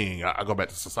human being. I go back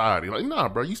to society. Like, nah,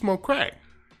 bro, you smoke crack.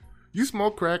 You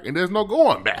smoke crack, and there's no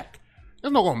going back.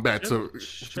 There's no going back to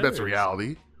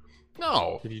reality.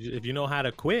 No. If you know how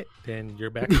to quit, then you're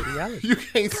back to reality. You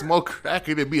can't smoke crack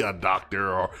and then be a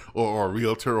doctor or a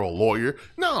realtor or a lawyer.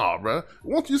 No, bro.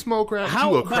 Once you smoke crack,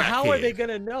 you a crackhead. But how are they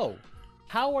gonna know?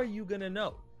 How are you gonna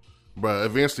know? Bro,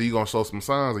 eventually you're gonna show some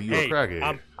signs that you a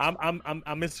crackhead.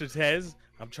 I'm Mr. Tez.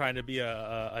 I'm trying to be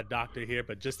a doctor here,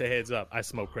 but just a heads up, I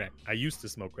smoke crack. I used to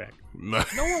smoke crack. No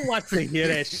one wants to hear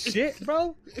that shit,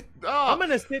 bro. No. I'm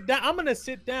gonna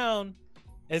sit down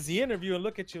as the interviewer and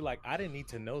look at you like, I didn't need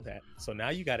to know that. So now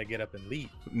you got to get up and leave.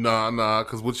 Nah,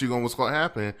 because what's going to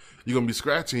happen, you're going to be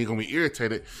scratching, you're going to be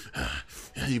irritated,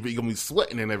 you're going to be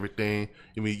sweating and everything.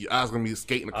 Your eyes going to be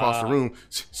skating across the room.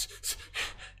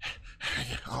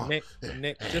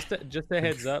 Nick, just a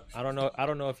heads up. I don't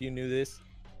know if you knew this.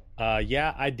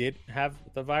 Yeah, I did have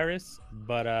the virus,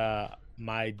 but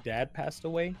my dad passed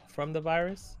away from the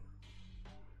virus.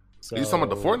 So, are you talking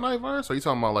about the Fortnite virus, or are you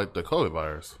talking about like the COVID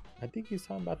virus? I think he's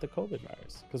talking about the COVID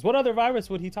virus. Because what other virus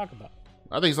would he talk about?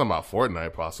 I think he's talking about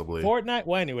Fortnite, possibly. Fortnite?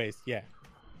 Well, anyways, yeah.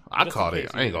 I caught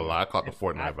it. I ain't gonna lie. I caught the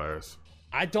Fortnite virus.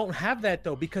 I don't have that,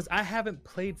 though, because I haven't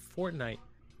played Fortnite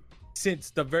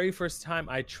since the very first time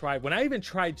I tried. When I even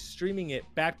tried streaming it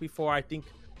back before I think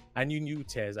I knew you,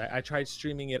 Tez. I tried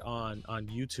streaming it on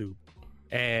YouTube.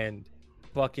 And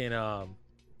fucking,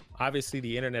 obviously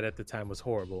the internet at the time was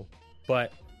horrible.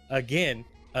 But again,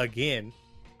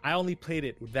 I only played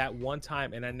it that one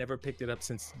time, and I never picked it up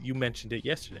since you mentioned it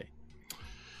yesterday.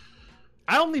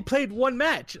 I only played one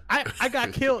match. I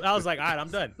got killed. I was like, all right, I'm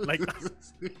done. Like,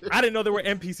 I didn't know there were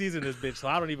NPCs in this bitch, so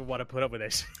I don't even want to put up with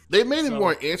that shit. They made it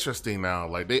more interesting now.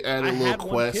 Like they added little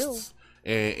quests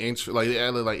like they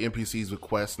added like NPCs with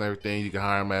quests and everything. You can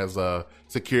hire them as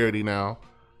security now.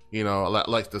 You know,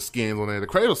 like the skins on there. The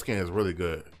Cradle skin is really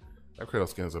good. That Cradle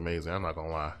skin is amazing. I'm not gonna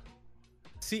lie.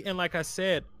 See, and like I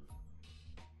said,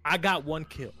 I got one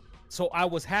kill, so I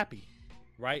was happy,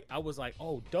 right? I was like,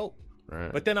 oh, dope.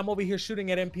 Right. But then I'm over here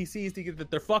shooting at NPCs thinking that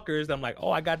they're fuckers. I'm like,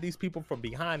 oh, I got these people from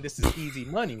behind. This is easy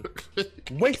money.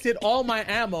 Wasted all my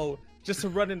ammo just to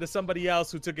run into somebody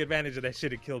else who took advantage of that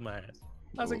shit and killed my ass.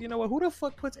 I was like, you know what? Who the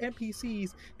fuck puts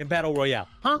NPCs in Battle Royale?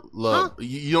 Huh? Look, huh?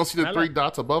 You don't see the three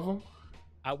dots above them?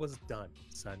 I was done,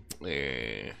 son.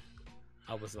 Yeah.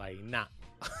 I was like, nah.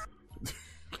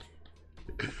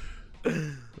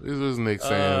 This is Nick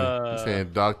saying, he's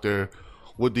saying, Doctor,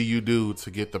 what do you do to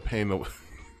get the pain away?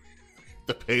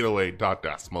 The pain away,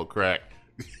 Doctor. I smoke crack.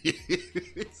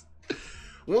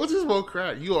 Once you smoke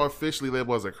crack, you are officially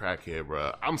labeled as a crackhead,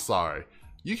 bro. I'm sorry.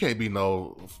 You can't be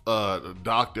no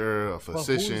doctor, a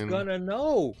physician. But who's gonna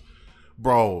know?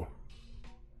 Bro.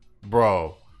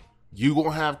 You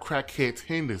gonna have crackhead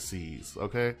tendencies,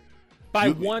 okay?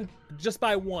 Just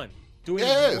by one. Doing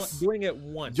it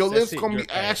once. Your lips gonna be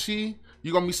ashy.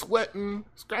 You're gonna be sweating,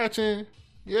 scratching.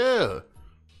 Yeah.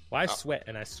 Well, I sweat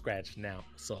and I scratch now,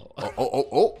 so.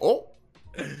 Oh.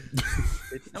 I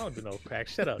don't do no crack.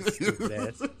 Shut up, stupid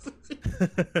ass.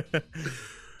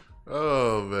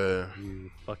 Oh, man. You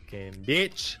fucking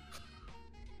bitch.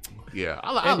 Yeah,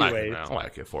 I like it now. I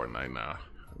like it Fortnite now.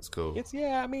 It's cool.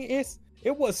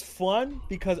 It was fun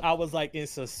because I was like in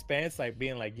suspense, like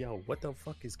being like, yo, what the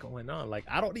fuck is going on? Like,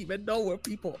 I don't even know where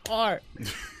people are.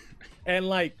 And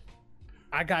like,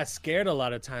 I got scared a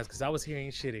lot of times because I was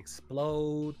hearing shit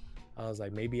explode. I was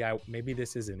like, maybe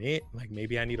this isn't it. Like,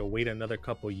 maybe I need to wait another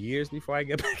couple years before I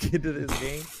get back into this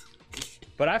game.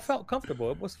 But I felt comfortable.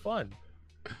 It was fun.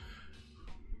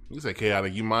 You say,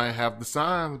 Chaotic, you might have the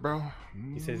signs, bro.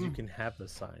 He says you can have the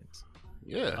signs.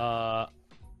 Yeah.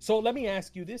 So let me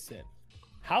ask you this then.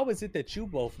 How is it that you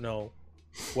both know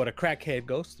what a crackhead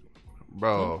goes through?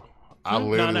 Bro, I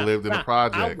literally lived in the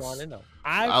projects. I want to know.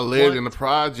 I lived in the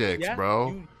projects,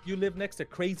 bro. You live next to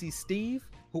Crazy Steve,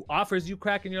 who offers you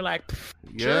crack, and you're like,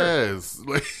 yes.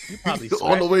 Sure. Like, you probably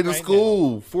on the way to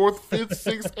school, now. 4th, 5th,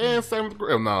 6th, and 7th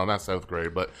grade. No, not 7th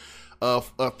grade, but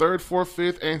 3rd, 4th,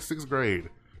 5th, and 6th grade.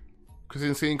 Because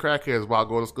you've seen crackheads while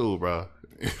going to school, bro.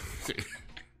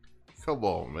 Come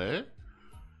on, man.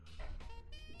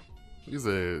 He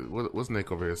said, what's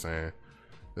Nick over here saying?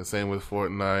 The same with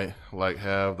Fortnite, like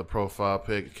have the profile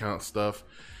pic, account stuff,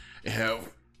 and have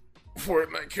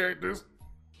Fortnite characters.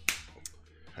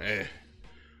 Hey,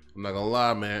 I'm not gonna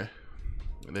lie, man.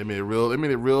 They made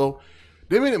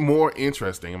it more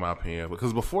interesting in my opinion,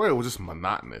 because before it was just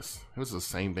monotonous. It was the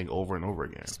same thing over and over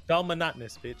again. Spell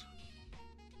monotonous, bitch.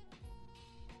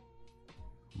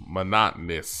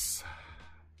 Monotonous.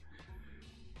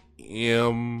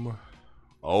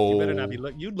 M-O. You better not be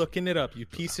you looking it up, you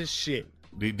piece of shit.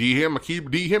 Do you hear my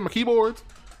keyboards?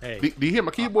 Hey, do you hear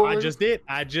my keyboard?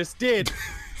 I just did.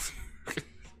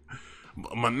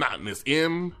 Monotonous.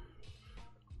 M-O-N-T-N-E-S-S.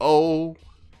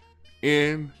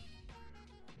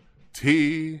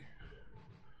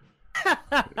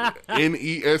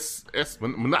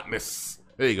 Monotonous.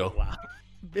 There you go. Wow.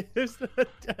 That's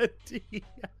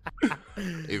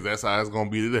how it's gonna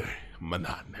be today.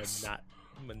 Monotonous.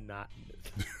 Monotonous.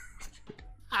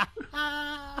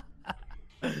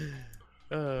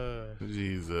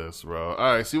 Jesus, bro.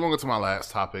 All right, so you want to go to my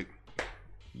last topic?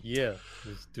 Yeah,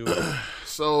 let's do it.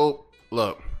 So,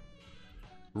 look.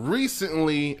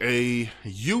 Recently, a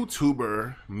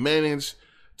YouTuber managed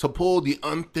to pull the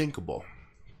unthinkable.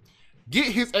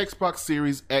 Get his Xbox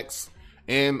Series X,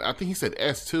 and I think he said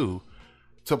S2,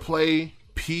 to play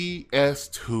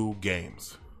PS2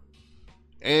 games.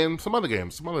 And some other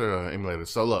games, some other emulators.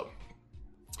 So, look.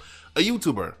 A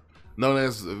YouTuber known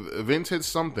as Vintage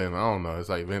something. I don't know. It's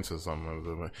like Vintage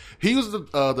something. He used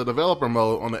the developer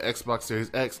mode on the Xbox Series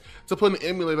X to put an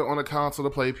emulator on the console to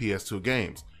play PS2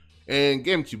 games, and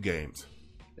GameCube games,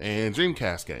 and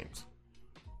Dreamcast games,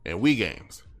 and Wii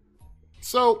games.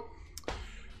 So,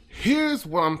 here's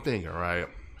what I'm thinking, right?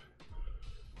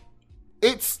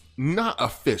 It's not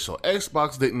official.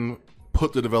 Xbox didn't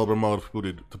put the developer mode for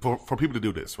people to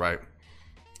do this, right?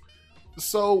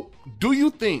 So, do you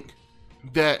think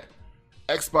that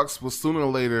Xbox will sooner or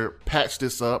later patch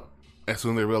this up as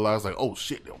soon as they realize, like, oh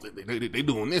shit, they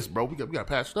doing this, bro? We got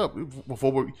patched up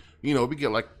before we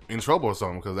get like in trouble or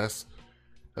something, because that's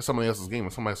somebody else's game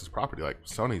and somebody else's property, like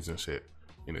Sony's and shit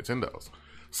and Nintendo's.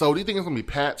 So do you think it's going to be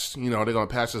patched? You know, they're going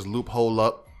to patch this loophole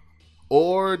up?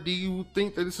 Or do you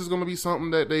think that this is going to be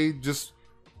something that they just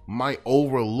might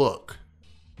overlook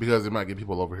because it might get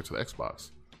people over here to the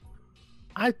Xbox?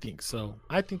 I think so.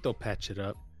 I think they'll patch it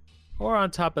up. Or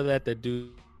on top of that, that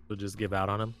dude will just give out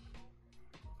on him.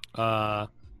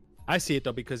 I see it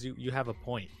though, because you have a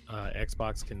point.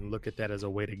 Xbox can look at that as a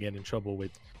way to get in trouble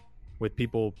with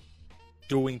people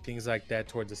doing things like that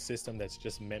towards a system that's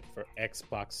just meant for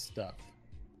Xbox stuff.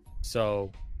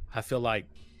 So I feel like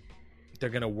they're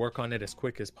gonna work on it as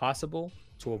quick as possible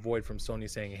to avoid from Sony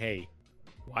saying, "Hey,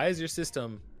 why is your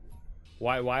system?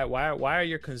 Why are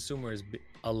your consumers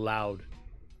allowed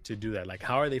to do that? Like,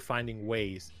 how are they finding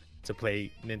ways to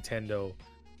play Nintendo,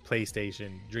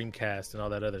 PlayStation, Dreamcast, and all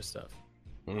that other stuff?"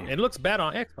 It looks bad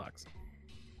on Xbox.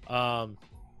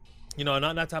 You know, and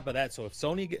on top of that, so if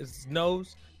Sony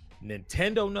knows,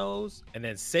 Nintendo knows, and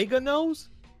then Sega knows,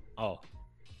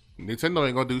 Nintendo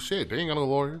ain't gonna do shit. They ain't got no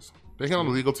lawyers. They ain't on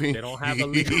the legal team. They don't have a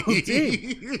legal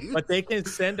team, but they can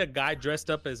send a guy dressed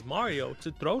up as Mario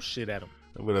to throw shit at him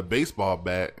with a baseball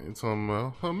bat and tell him,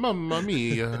 "Mamma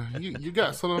mia, you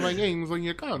got some of my games on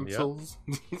your consoles."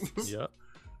 Yep.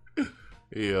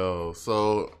 Yo,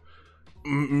 so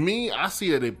me, I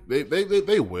see that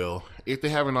they will. If they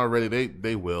haven't already,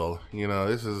 they will. You know,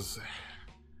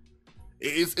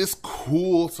 it's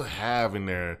cool to have in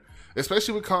there,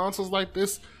 especially with consoles like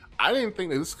this. I didn't think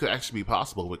that this could actually be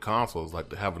possible with consoles, like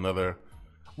to have another.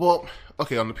 Well,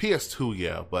 okay, on the PS2,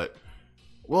 yeah, but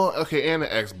and the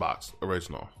Xbox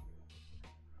original,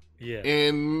 yeah,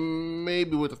 and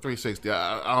maybe with the 360.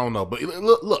 I don't know, but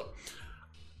look,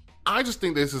 I just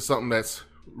think this is something that's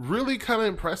really kind of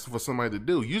impressive for somebody to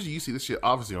do. Usually, you see this shit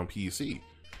obviously on PC,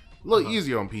 a little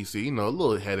easier on PC, you know, a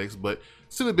little headaches, but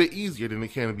still a bit easier than it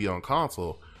can be on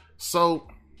console. So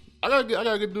I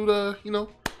gotta do the, you know.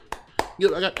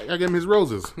 I gotta give him his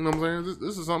roses. You know what I'm saying?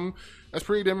 This is something that's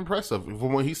pretty damn impressive.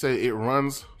 From when he said it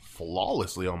runs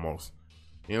flawlessly almost.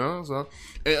 You know? So,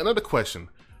 and another question.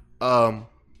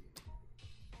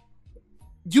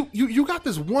 You got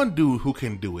this one dude who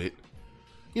can do it.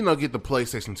 You know, get the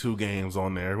PlayStation 2 games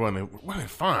on there running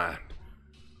fine.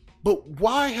 But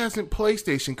why hasn't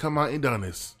PlayStation come out and done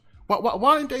this?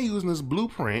 Why aren't they using this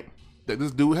blueprint that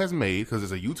this dude has made? Because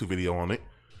there's a YouTube video on it.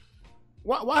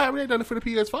 Why haven't they done it for the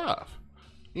PS5?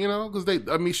 You know, because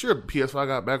sure, PS5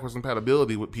 got backwards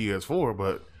compatibility with PS4,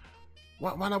 but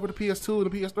why not with the PS2 and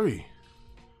the PS3?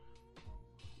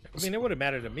 I mean, it wouldn't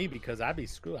matter to me because I'd be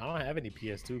screwed. I don't have any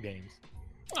PS2 games.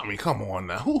 I mean, come on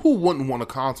now. Who wouldn't want a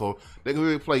console that can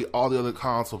really play all the other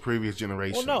console previous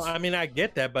generations? Well, no, I mean, I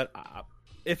get that, but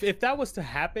if that was to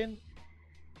happen,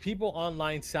 people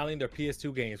online selling their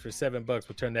PS2 games for $7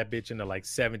 would turn that bitch into like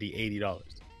 $70, $80.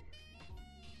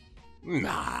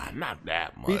 Nah, not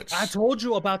that much. I told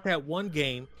you about that one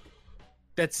game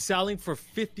that's selling for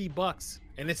 $50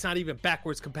 and it's not even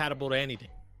backwards compatible to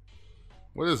anything.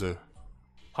 What is it?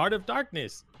 Heart of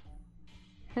Darkness.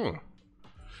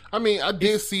 I mean, I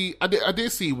did see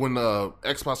when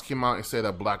Xbox came out and said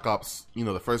that Black Ops, you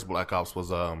know, the first Black Ops was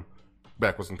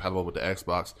backwards compatible with the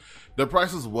Xbox. The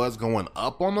prices was going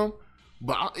up on them,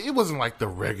 but it wasn't like the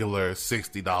regular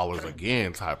 $60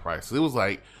 again type prices. It was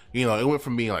like, you know, it went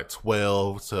from being like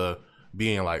 12 to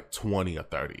being like 20 or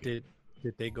 30.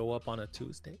 Did they go up on a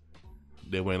Tuesday?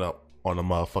 They went up on a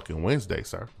motherfucking Wednesday,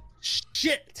 sir.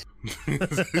 Shit.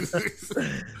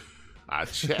 I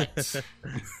checked.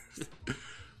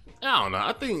 I don't know.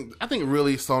 I think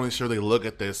really Sony sure they look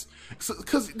at this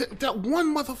because that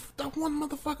one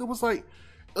motherfucker was like,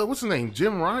 what's his name?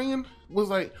 Jim Ryan was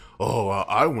like, oh,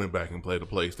 I went back and played the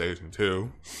PlayStation 2.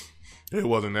 It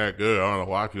wasn't that good. I don't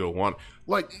know why people want.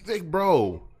 Like,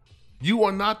 bro, you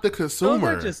are not the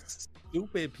consumer. Those are just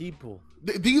stupid people.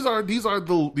 These are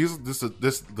literally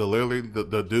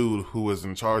the dude who was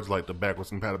in charge, like the backwards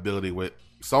compatibility with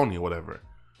Sony or whatever.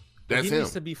 That's him. He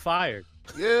needs to be fired.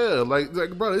 Yeah, like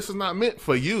bro, this is not meant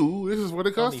for you. This is for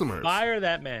the customers. Fire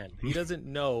that man. He doesn't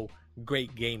know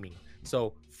great gaming,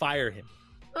 so fire him.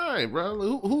 All right,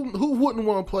 bro. Who wouldn't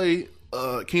want to play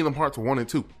Kingdom Hearts 1 and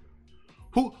 2?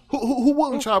 Who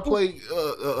wouldn't try to play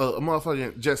a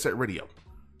motherfucking Jet Set Radio?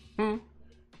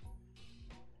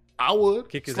 I would.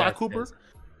 Kick his Sly ass Cooper. ass.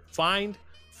 Find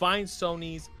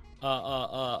Sony's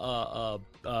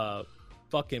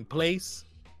fucking place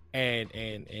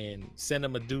and send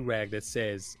him a do-rag that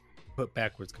says put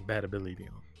backwards compatibility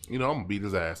on. You know, I'm gonna beat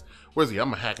his ass. Where's he? I'm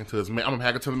gonna hack into I'm gonna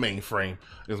hack into the mainframe.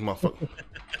 This motherfucker.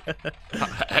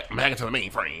 I'm hacking to the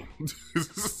mainframe.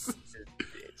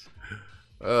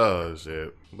 Oh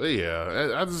shit. But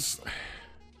yeah, I just,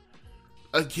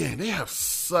 again, they have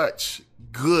such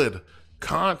good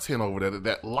content over there,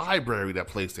 that library that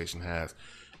PlayStation has.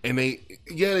 And they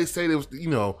say they was,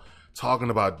 talking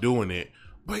about doing it,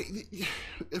 but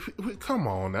come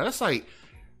on now, that's like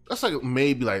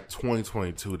maybe like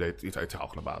 2022 they start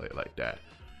talking about it like that.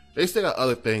 They still got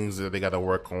other things that they got to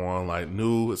work on, like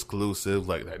new exclusives,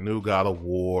 like that new God of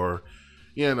War,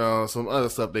 some other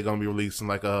stuff they're gonna be releasing,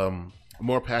 like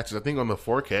more patches, I think, on the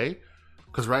 4K,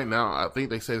 because right now I think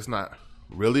they say it's not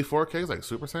really 4K, it's like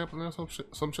super sampling or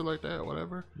some shit like that, or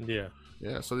whatever. Yeah.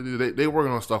 So they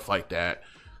working on stuff like that.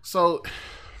 So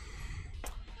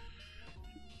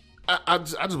I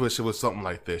just wish it was something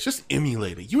like this. Just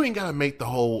emulate it. You ain't gotta make the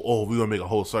whole, we're gonna make a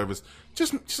whole service.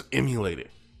 Just emulate it,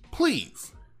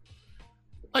 please.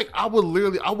 Like, I would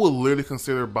literally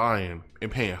consider buying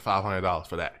and paying $500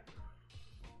 for that,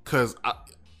 cause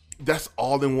that's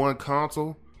all in one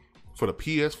console for the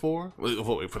PS4,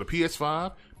 for the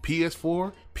PS5,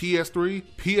 PS4, PS3,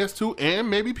 PS2, and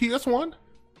maybe PS1.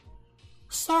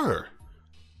 Sir,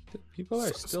 people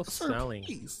are still selling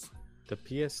please. The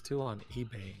PS2 on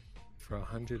eBay for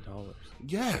 $100.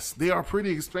 Yes, they are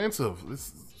pretty expensive. This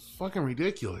is fucking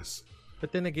ridiculous.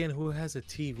 But then again, who has a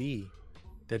TV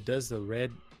that does the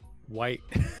red, white?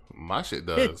 My shit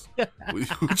does.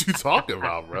 What you talking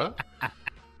about, bro?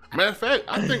 Matter of fact,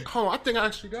 I think I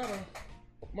actually got a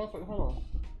motherfucker. Hold on.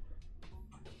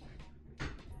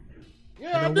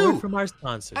 Yeah, I do. From our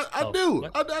sponsors. I do.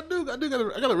 I got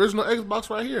an original Xbox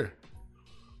right here.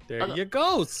 There you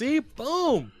go. See,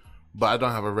 boom. But I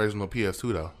don't have an original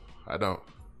PS2 though. I don't.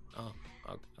 Oh,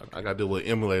 okay. I gotta deal with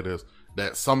emulators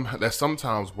that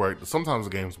sometimes work. Sometimes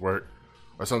the games work,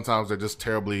 or sometimes they're just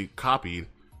terribly copied,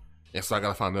 and so I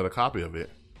gotta find another copy of it.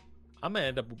 I'm gonna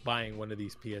end up buying one of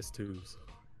these PS2s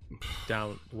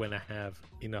down when I have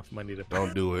enough money to pay.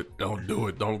 Don't do it. Don't do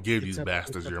it. Don't give these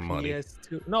bastards your money.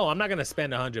 PS2. No, I'm not gonna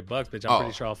spend $100, bitch. I'm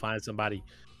pretty sure I'll find somebody,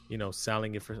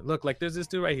 selling it for. Look, like there's this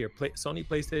dude right here, Sony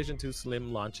PlayStation 2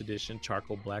 Slim Launch Edition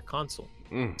Charcoal Black Console,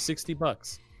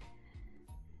 $60.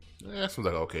 Yeah, that seems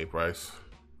like an okay price.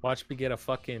 Watch me get a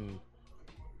fucking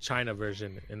China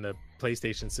version in the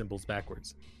PlayStation symbols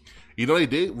backwards. They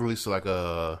did release like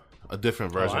a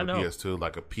different version of know. PS2,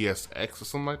 like a PSX or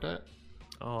something like that.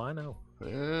 Oh, I know.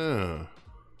 Yeah,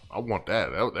 I want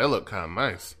that. That look kind of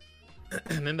nice.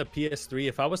 And then the PS3.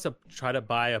 If I was to try to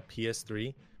buy a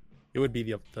PS3, it would be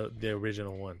the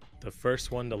original one, the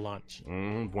first one to launch.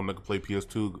 One that could play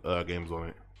PS2 games on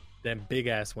it. Them big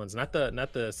ass ones, not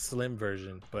the slim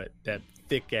version, but that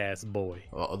thick ass boy.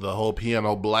 The whole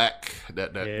piano black,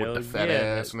 that with the fat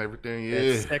ass and everything. Yeah,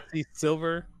 that sexy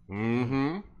silver.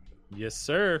 Mm-hmm. Yes,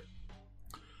 sir.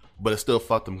 But it still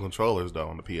fucked them controllers though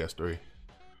on the PS3.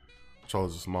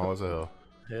 Controllers are small as hell.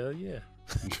 Hell yeah.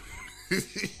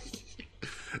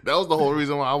 That was the whole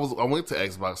reason why I went to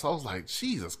Xbox. I was like,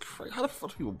 Jesus Christ, how the fuck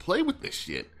do people play with this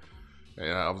shit? And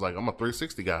I was like, I'm a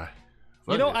 360 guy.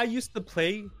 Fuck it. I used to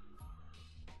play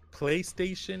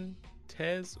PlayStation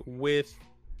Tez with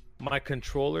my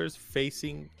controllers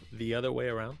facing the other way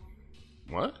around.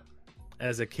 What?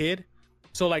 As a kid.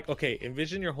 So like, okay,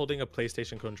 envision you're holding a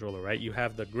PlayStation controller, right? You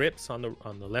have the grips on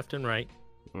the left and right,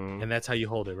 and that's how you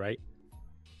hold it, right?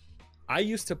 I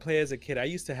used to play as a kid. I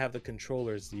used to have the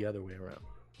controllers the other way around,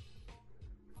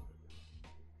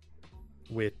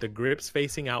 with the grips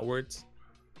facing outwards,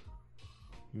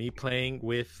 me playing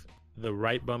with the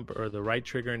right bumper or the right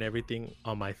trigger and everything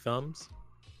on my thumbs,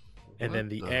 and then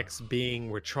the X being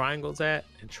where triangle's at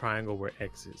and triangle where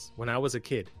X is, when I was a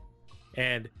kid.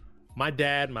 And my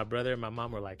dad, my brother, and my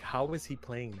mom were like, how is he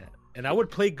playing that? And I would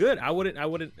play good. I wouldn't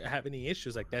have any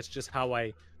issues. Like, that's just how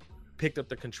I picked up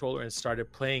the controller and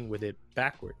started playing with it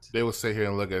backwards. They would sit here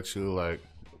and look at you like,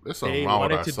 there's something wrong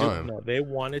with our son. They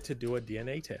wanted to do a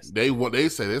DNA test. They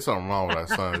say there's something wrong with our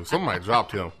son. Somebody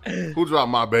dropped him. Who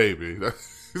dropped my baby?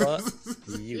 Fuck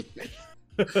you.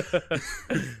 But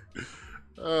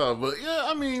yeah,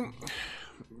 I mean,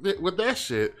 with that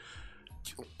shit,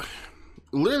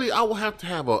 literally, I will have to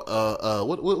have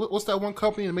what's that one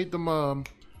company that made them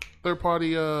third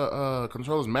party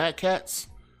controllers? Mad Cats.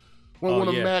 One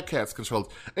of the Mad Cats controllers.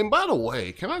 And by the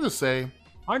way, can I just say,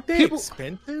 aren't they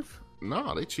expensive?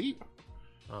 No, they cheap.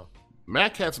 Oh,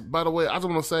 Mad Cats. By the way, I just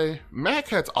want to say, Mad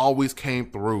Cats always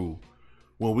came through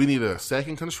when we needed a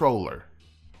second controller.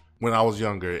 When I was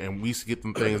younger, and we used to get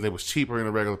them things, they was cheaper than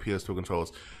the regular PS2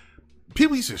 controllers.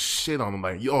 People used to shit on them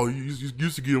like, yo, you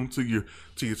used to give them to your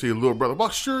little brother. Well,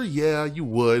 sure, yeah, you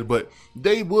would, but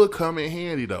they would come in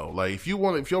handy though. Like if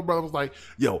your brother was like,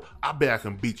 yo, I bet I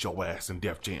can beat your ass in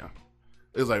Def Jam.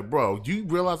 It's like, bro, you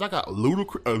realize I got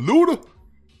Luda?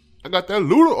 I got that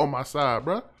Luda on my side,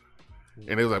 bro.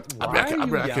 And they was like, I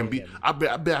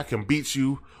bet I can beat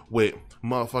you with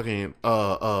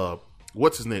motherfucking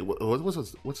what's his name?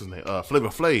 What's his name? Flavor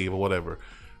Flav or whatever.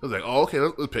 I was like, oh, okay,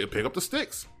 let's pick up the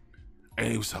sticks. And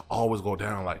he used to always go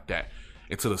down like that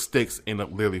until the sticks end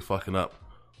up literally fucking up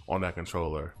on that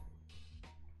controller.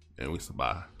 And we used to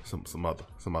buy some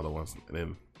other ones, and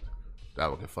then that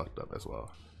would get fucked up as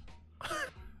well.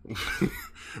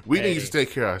 We didn't used to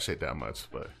take care of our shit that much,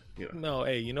 but you know. No,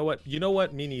 hey, you know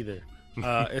what? Me neither.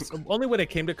 It's only when it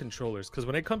came to controllers, because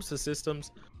when it comes to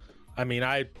systems, I mean,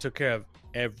 I took care of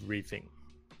everything.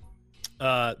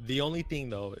 The only thing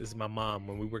though is my mom,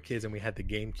 when we were kids and we had the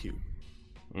GameCube,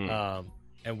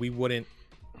 and we wouldn't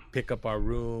pick up our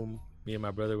room. Me and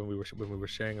my brother, when we were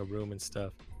sharing a room and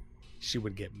stuff, she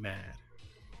would get mad.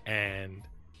 And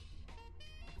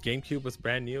GameCube was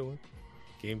brand new.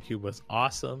 GameCube was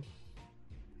awesome.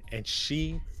 And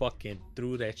she fucking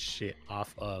threw that shit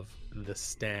off of the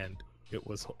stand it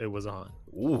was on.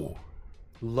 Ooh.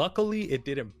 Luckily, it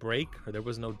didn't break, or there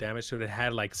was no damage to it. It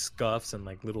had like scuffs and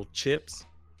like little chips.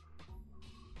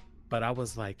 But I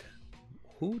was like,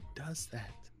 who does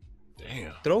that?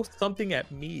 Damn. Throw something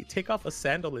at me. Take off a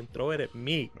sandal and throw it at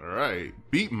me. All right.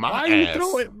 Beat my ass. Why you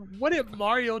throw it? What did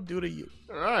Mario do to you?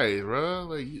 All right, bro.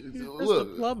 Like, Look,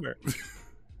 the plumber.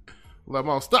 Like,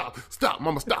 Mom, stop,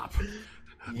 Mama, stop.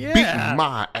 Yeah. Beat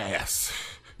my ass.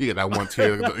 You got that one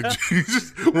tear,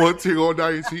 just one tear going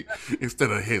down your cheek instead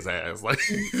of his ass. Like,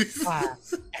 my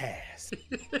ass.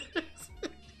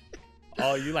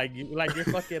 Oh, you're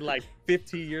fucking like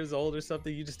 15 years old or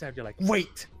something. You just have, you're like,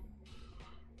 wait.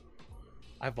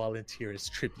 I volunteer as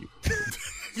tribute.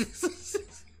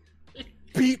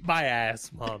 Beat my ass,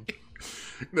 Mom.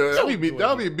 No, that'd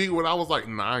be big when I was like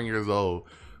 9 years old.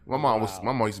 My mom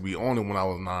used to be on it when I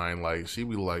was 9. Like, she'd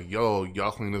be like, yo, y'all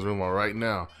clean this room out right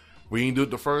now. We didn't do it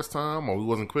the first time, or we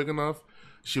wasn't quick enough.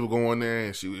 She would go in there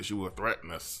and she would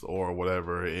threaten us or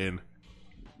whatever. And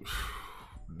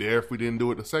if we didn't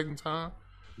do it the second time,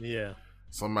 yeah,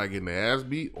 somebody getting their ass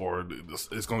beat, or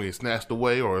it's gonna get snatched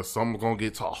away, or someone's gonna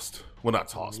get tossed. Well, not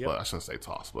tossed, but I shouldn't say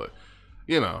tossed, but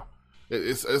you know,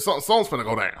 it's something's gonna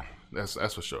go down.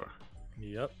 That's for sure.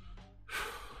 Yep.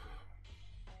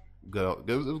 Good.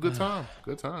 It was a good time.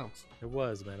 Good times. It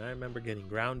was, man. I remember getting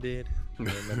grounded. I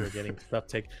remember getting stuff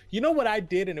taken. You know what I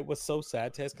did, and it was so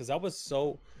sad, Tess, because I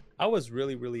was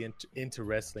really, really into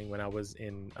wrestling when I was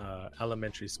in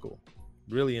elementary school.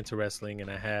 Really into wrestling, and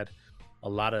I had a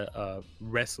lot of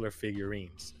wrestler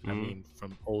figurines. I mean,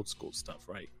 from old school stuff,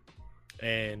 right?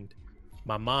 And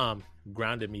my mom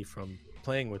grounded me from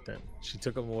playing with them. She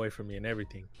took them away from me and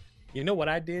everything. You know what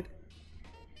I did?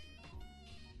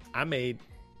 I made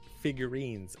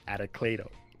figurines out of Play-Doh.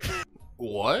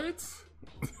 What?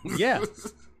 Yeah,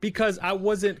 because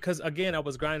again, I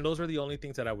was grinding. Those were the only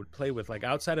things that I would play with, like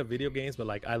outside of video games, but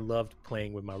like I loved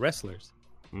playing with my wrestlers.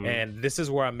 And this is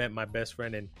where I met my best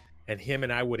friend, and him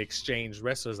and I would exchange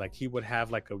wrestlers. Like, he would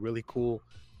have like a really cool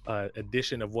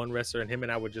edition of one wrestler, and him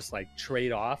and I would just like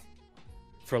trade off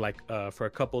for a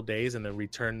couple days, and then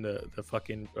return the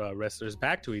fucking wrestlers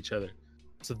back to each other.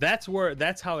 So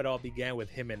that's how it all began with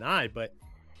him and I. But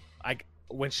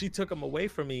when she took them away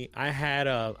from me, I had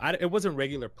it wasn't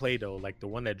regular Play-Doh, like the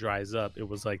one that dries up. It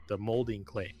was like the molding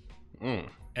clay.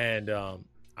 And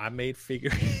I made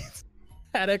figurines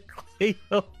out of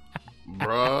Play-Doh.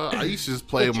 Bruh, I used to just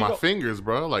play with my fingers,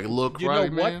 bro. Like, look, you right,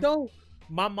 know man. what though?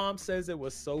 My mom says it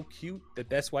was so cute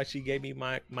that's why she gave me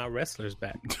my wrestlers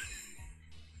back.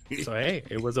 So hey,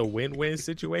 it was a win-win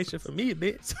situation for me,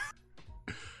 bitch.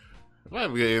 Might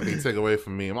be anything take away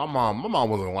from me. My mom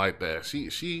wasn't like that.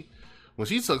 She when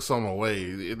she took something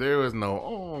away, there was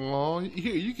no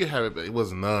here you can have it. But it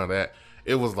was none of that.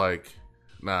 It was like,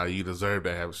 nah, you deserve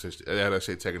to have that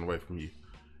shit taken away from you.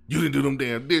 You didn't do them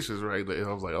damn dishes right. And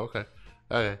I was like, okay,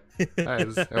 all right.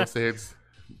 I said,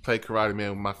 play Karate Man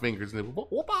with my fingers and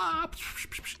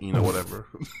you know, whatever.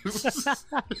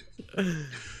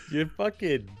 You're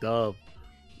fucking dumb.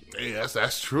 Hey,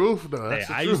 that's true. No, that's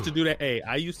I used to do that. Hey,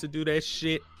 I used to do that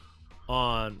shit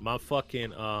on my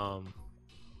fucking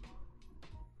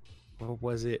what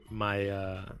was it?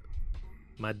 My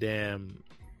damn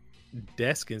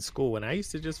desk in school. And I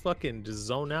used to just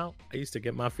zone out. I used to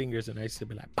get my fingers and I used to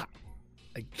be like, pop.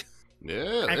 Like,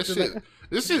 yeah,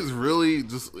 this shit is really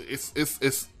just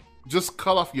it's just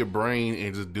cut off your brain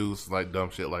and just do like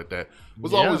dumb shit like that. It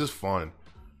was always just fun.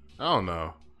 I don't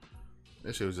know.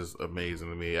 That shit was just amazing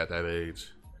to me at that age.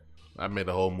 I made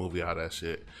a whole movie out of that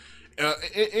shit.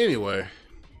 Anyway,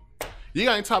 you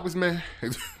got any topics, man?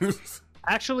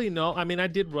 Actually, no. I mean, I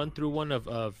did run through one of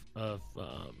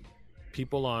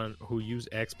people who use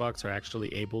Xbox are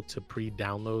actually able to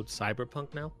pre-download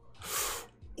Cyberpunk now.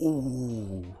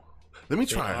 Ooh. Let me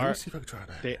try it. Let me see if I can try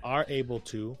that. They are able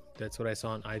to. That's what I saw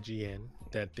on IGN.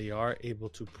 That they are able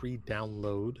to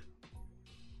pre-download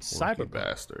Cyberpunk.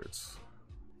 Bastards.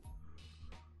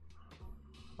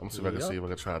 I'm gonna see if I can see if I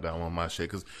can try to download my shit.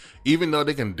 Because even though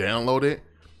they can download it,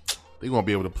 they won't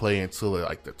be able to play until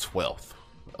like the 12th.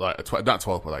 Not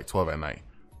 12th, but like 12 at night.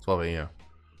 12 a.m.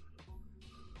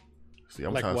 See,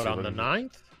 I'm like trying what, to see on the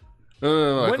 9th?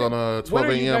 No, like on 12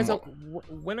 a.m.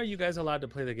 When are you guys allowed to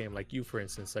play the game? Like you, for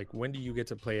instance. Like when do you get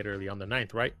to play it early? On the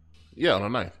 9th, right? Yeah, on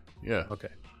the 9th. Yeah. Okay.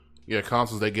 Yeah,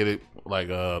 consoles they get it like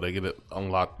they get it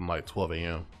unlocked from like 12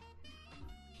 a.m.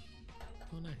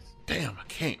 Oh, nice. Damn, I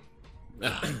can't.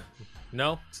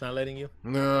 No, it's not letting you.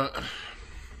 No,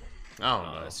 I don't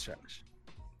know. That's trash.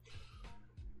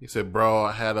 He said, "Bro,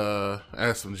 I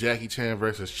had some Jackie Chan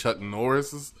versus Chuck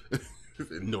Norris's."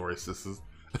 Norris's.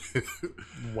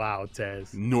 Wow,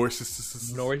 Tez.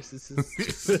 Norris's.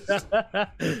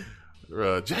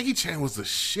 Jackie Chan was the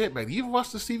shit, man. You ever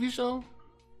watched the TV show?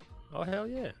 Oh hell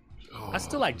yeah! Oh, I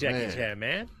still like Jackie Chan,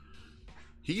 man.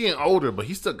 He getting older, but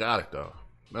he still got it though.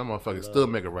 That motherfucker still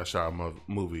make a Rush Hour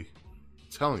movie.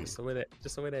 I'm telling you. Just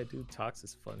the way that dude talks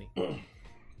is funny.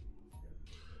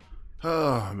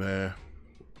 Oh man,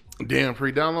 damn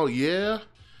pre-download, yeah.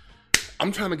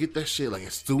 I'm trying to get that shit like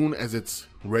as soon as it's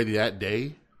ready that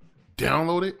day.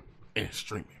 Download it and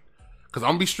stream it, cause I'm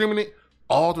gonna be streaming it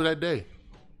all through that day.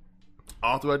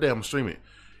 All through that day, I'm gonna stream it,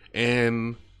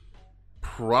 and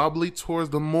probably towards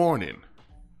the morning.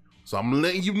 So I'm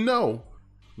letting you know,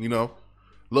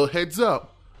 little heads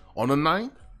up on the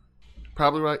 9th,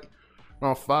 probably right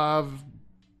around 5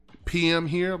 p.m.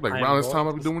 here, like around this time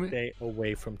I'll be doing it. Stay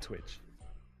away from Twitch.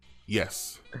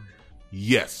 Yes.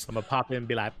 I'm gonna pop in and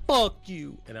be like, "Fuck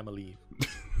you," and I'm gonna leave.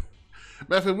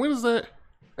 Matter when is that?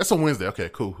 That's a Wednesday. Okay,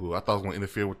 cool. I thought I was gonna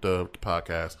interfere with the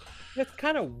podcast. It's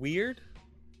kind of weird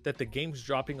that the game's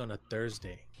dropping on a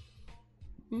Thursday.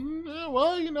 Yeah,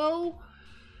 well,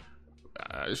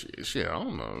 shit, I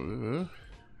don't know.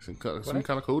 Seems kind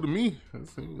of cool to me. It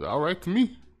seems all right to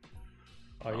me.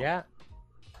 Oh yeah?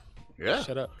 Yeah.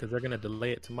 Shut up, because they're going to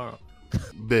delay it tomorrow.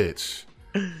 Bitch.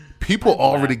 People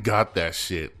already got that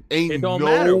shit. Ain't it don't no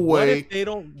matter. way.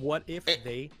 What if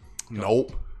they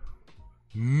Nope.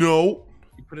 You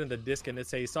put in the disc and it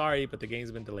say, sorry, but the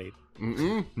game's been delayed.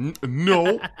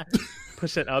 No.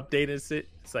 Push an update and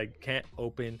it's like, can't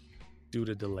open due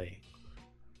to delay.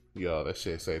 Yo, that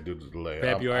shit say due to delay.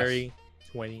 February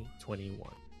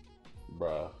 2021.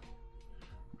 Bruh.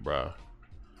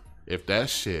 If that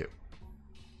shit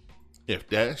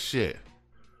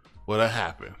would have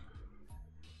happened,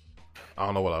 I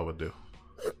don't know what I would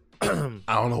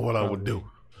do.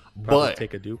 But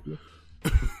take a dookie.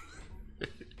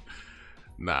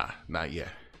 Nah, not yet.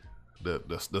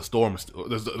 The storm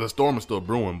is still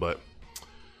brewing, but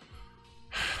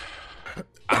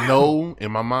I know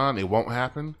in my mind it won't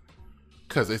happen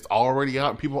because it's already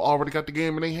out and people already got the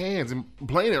game in their hands and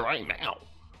playing it right now.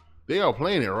 They are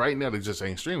playing it right now. They just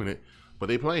ain't streaming it, but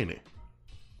they playing it.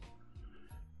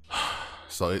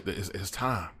 So it's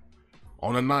time.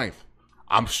 On the 9th,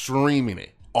 I'm streaming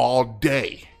it all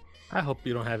day. I hope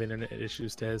you don't have internet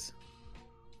issues, Tez.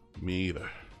 Me either.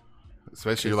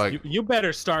 Especially like you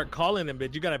better start calling them,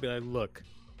 but you gotta be like, look,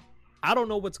 I don't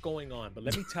know what's going on, but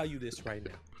let me tell you this right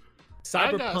now.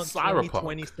 Cyber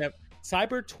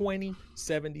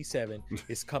 2077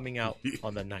 is coming out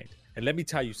on the 9th. And let me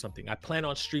tell you something. I plan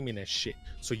on streaming that shit.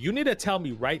 So you need to tell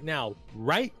me right now,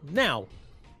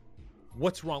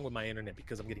 what's wrong with my internet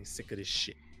because I'm getting sick of this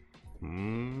shit.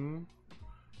 I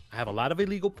have a lot of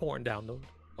illegal porn download.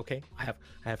 Okay, I have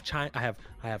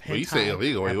hentai. Well, you say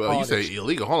illegal. You say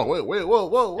illegal. Hold on. Wait.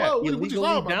 Whoa. Yeah, what you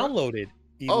talking about, downloaded.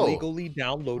 Illegally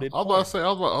downloaded. I was about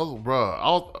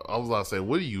to say,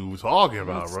 what are you talking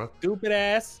about, bro? Stupid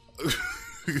ass.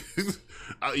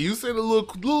 You said a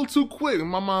little too quick, and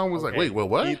my mind was like, wait,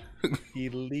 what?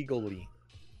 Illegally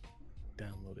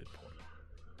downloaded porn.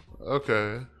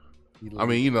 Okay. I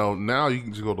mean, now you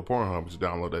can just go to Pornhub and just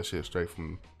download that shit straight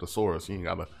from the source. You ain't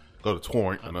gotta go to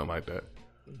torrent or nothing like that.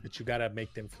 But you gotta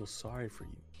make them feel sorry for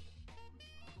you.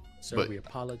 Sir, but we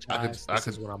apologize. This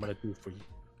is what I'm gonna do for you.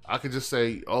 I could just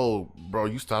say, oh, bro,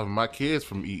 you stopping my kids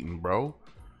from eating, bro.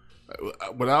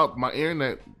 Without my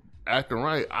internet acting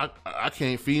right, I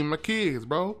can't feed my kids,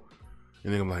 bro.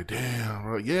 And then I'm like, damn,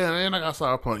 bro. Yeah, man, I got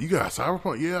Cyberpunk. You got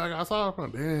Cyberpunk? Yeah, I got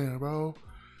Cyberpunk. Damn, bro.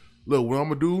 Look, what I'm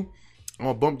gonna do, I'm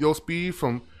gonna bump your speed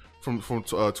from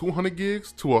 200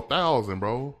 gigs to 1,000,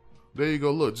 bro. There you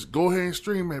go. Look, just go ahead and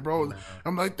stream it, bro.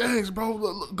 I'm like, thanks, bro.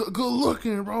 Look, good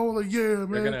looking, bro. Like, yeah,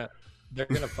 man. They're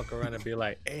gonna fuck around and be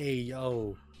like, hey,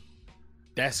 yo,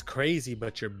 that's crazy,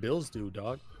 but your bills due,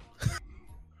 dog.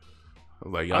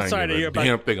 Like, y'all I'm ain't sorry to getting hear a about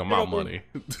damn thing of my they're gonna money.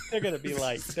 They're gonna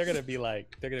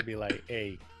be like,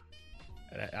 hey,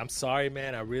 I'm sorry,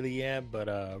 man, I really am, but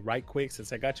right quick,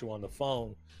 since I got you on the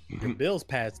phone, your bill's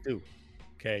past due.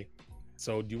 Okay,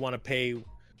 so do you want to pay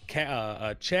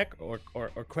a check or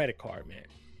credit card, man?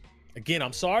 Again,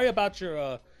 I'm sorry about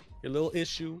your little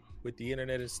issue with the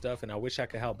internet and stuff, and I wish I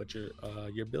could help, but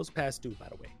your bill's past due, by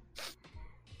the way.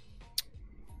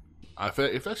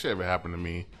 If that shit ever happened to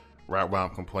me, right while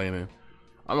I'm complaining,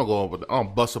 I'm gonna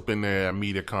bust up in there at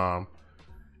MediaCom,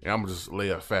 and I'm gonna just lay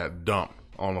a fat dump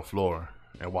on the floor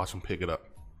and watch them pick it up.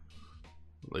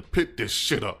 Like, pick this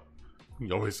shit up.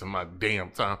 You're wasting my damn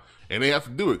time, and they have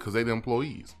to do it because they the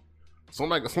employees.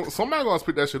 Somebody gonna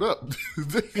pick that shit up.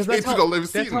 They just gonna leave it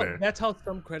sitting there. That's how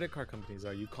some credit card companies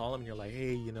are. You call them, and you're like,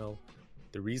 hey,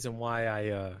 the reason why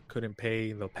I couldn't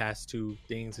pay the past 2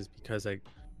 things is because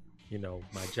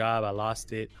my job, I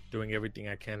lost it. I'm doing everything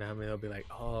I can. I mean, they'll be like,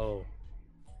 oh,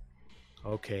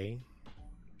 okay.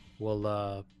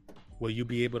 Well, will you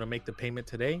be able to make the payment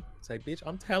today? It's like, bitch,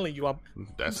 I'm telling you,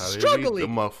 That's how struggling. They be.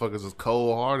 Them motherfuckers is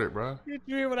cold-hearted, bro. Did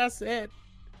you hear what I said?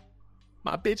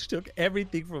 My bitch took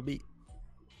everything from me,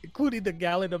 including the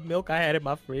gallon of milk I had in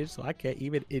my fridge, so I can't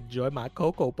even enjoy my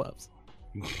Cocoa Puffs.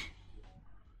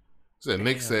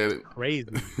 Nick said crazy.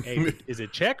 Hey, is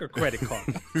it check or credit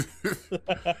card?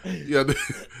 Yeah,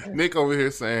 Nick over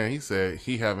here saying, he said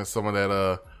he having some of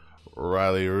that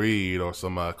Riley Reid or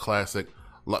some classic.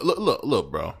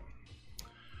 Look, bro.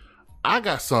 I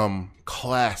got some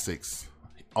classics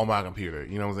on my computer.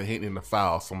 You know what I'm saying? Hitting in the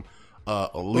file. Some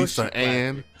Lisa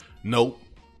Ann. Nope.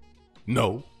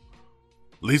 No.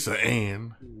 Lisa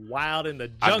Ann. Wild in the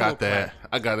Jungle.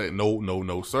 I got that.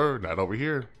 No, sir. Not over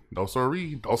here. No,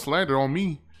 sorry. Don't slander on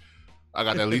me. I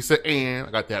got that Lisa Ann.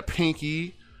 I got that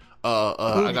Pinky.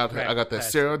 I got that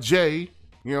Sarah J.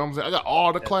 You know what I'm saying? I got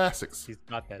all the classics. He's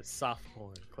got that soft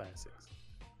porn classics.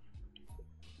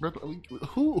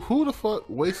 Who the fuck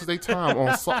wastes their time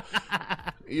on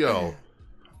Yo,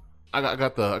 I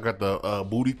got the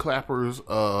Booty Clappers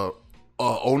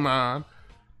 09.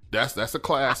 That's a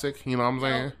classic. You know what I'm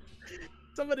saying?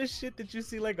 Some of the shit that you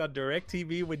see like on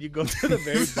DirecTV when you go to the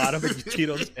very bottom and you see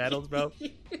those channels, bro.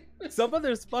 Some of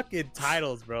those fucking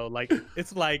titles, bro. Like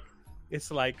it's like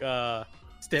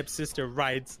stepsister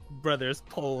rides brother's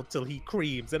pole till he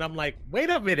creams, and I'm like,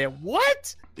 wait a minute,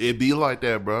 what? It be like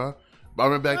that, bro. But I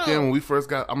remember back then when we first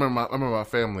got. I remember my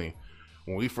family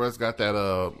when we first got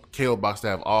that cable box to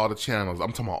have all the channels.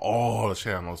 I'm talking about all the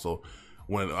channels. So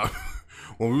when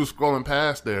when we were scrolling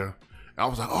past there, I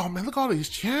was like, oh man, look at all these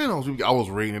channels. I was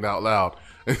reading it out loud.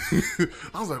 I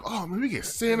was like, oh man, we get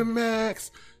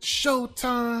Cinemax,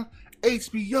 Showtime,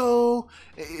 HBO,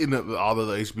 and all of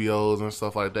the HBOs and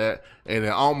stuff like that. And I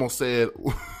almost said,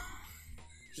 one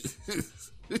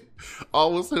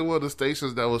of the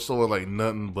stations that was showing like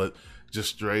nothing but just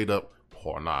straight up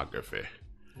pornography.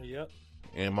 Yep.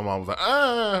 And my mom was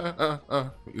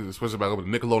like, You switch it back over to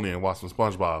Nickelodeon and watch some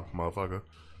SpongeBob, motherfucker.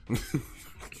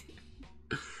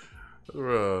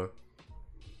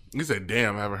 He said,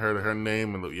 damn, I haven't heard of her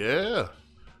name. And look, yeah.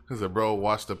 He said, bro,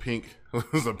 watch the pink.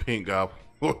 It was a pink guy.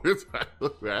 Look at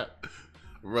that.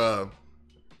 Bruh.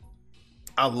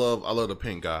 I love the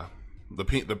pink guy. The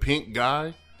pink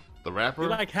guy, the rapper. You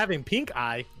like having pink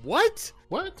eye? What?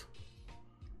 What?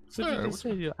 Sir,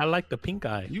 I like the pink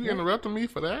eye. You interrupting me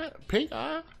for that? Pink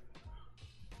eye?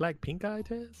 Like pink eye,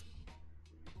 Tez?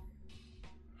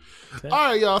 All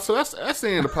right, y'all. So that's the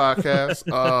end of the podcast.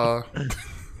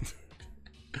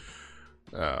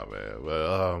 Oh man,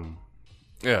 but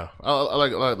yeah, I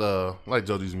like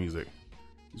Joji's music.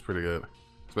 He's pretty good,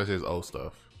 especially his old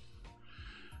stuff.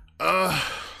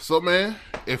 So man,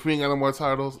 if we ain't got no more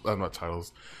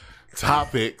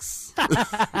topics.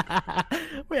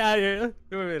 We out here.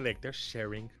 Like they're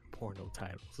sharing porno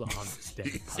titles on this damn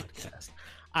podcast.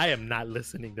 I am not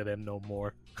listening to them no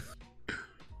more.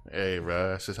 Hey,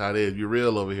 bro, that's just how it is. You're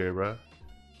real over here, bro.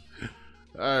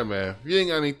 All right, man. If you ain't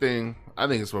got anything, I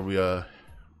think it's where we're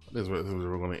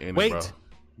going to end it, bro. Wait,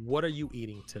 what are you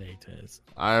eating today, Tez?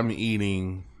 I'm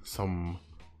eating some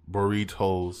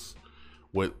burritos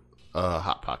with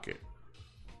Hot Pocket.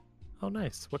 Oh,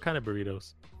 nice. What kind of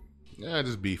burritos? Yeah,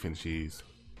 just beef and cheese.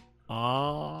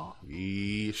 Oh.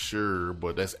 Yeah, sure,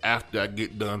 but that's after I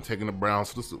get done taking the Browns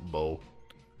to the Super Bowl.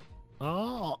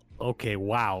 Oh, okay.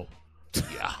 Wow.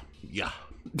 Yeah.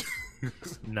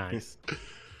 Nice.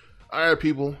 All right,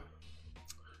 people.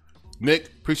 Nick,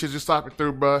 appreciate you stopping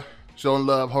through, bro. Showing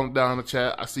love, holding down in the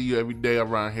chat. I see you every day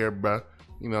around here, bro.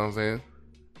 You know what I'm saying?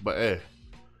 But hey,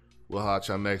 we'll hot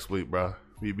y'all next week, bro.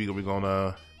 We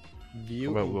gonna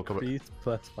view increase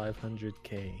plus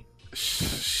 500K.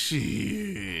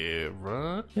 Shit,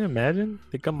 bro. Can you imagine?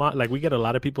 They come on, like we get a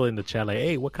lot of people in the chat, like,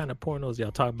 "Hey, what kind of pornos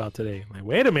y'all talking about today?" I'm like,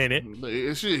 wait a minute.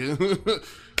 Shit,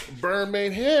 burn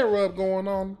made hair rub going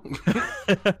on,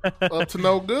 up to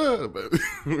no good. But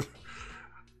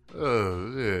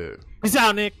oh yeah. Peace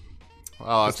out, Nick.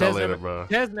 Oh, I'll tell you later, bro.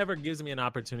 Tez never gives me an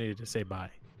opportunity to say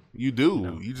bye. You do.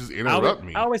 No. You just interrupt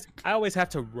me. I always have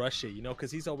to rush it,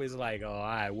 because he's always like, "Oh, all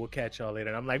right, we'll catch y'all later."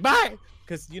 And I'm like, "Bye,"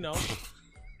 because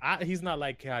he's not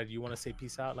like, "God, you want to say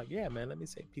peace out?" Like, yeah, man, let me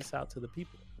say peace out to the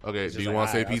people. Okay, do you want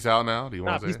to say peace out now? Do you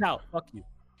want to say peace out? Fuck you.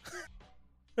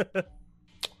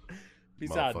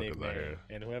 Peace out, Nick, man, here.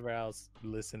 and whoever else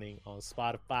listening on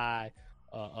Spotify,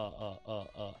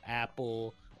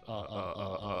 Apple,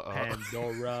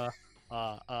 Pandora.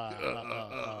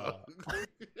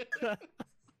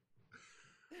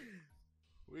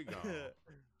 We gone.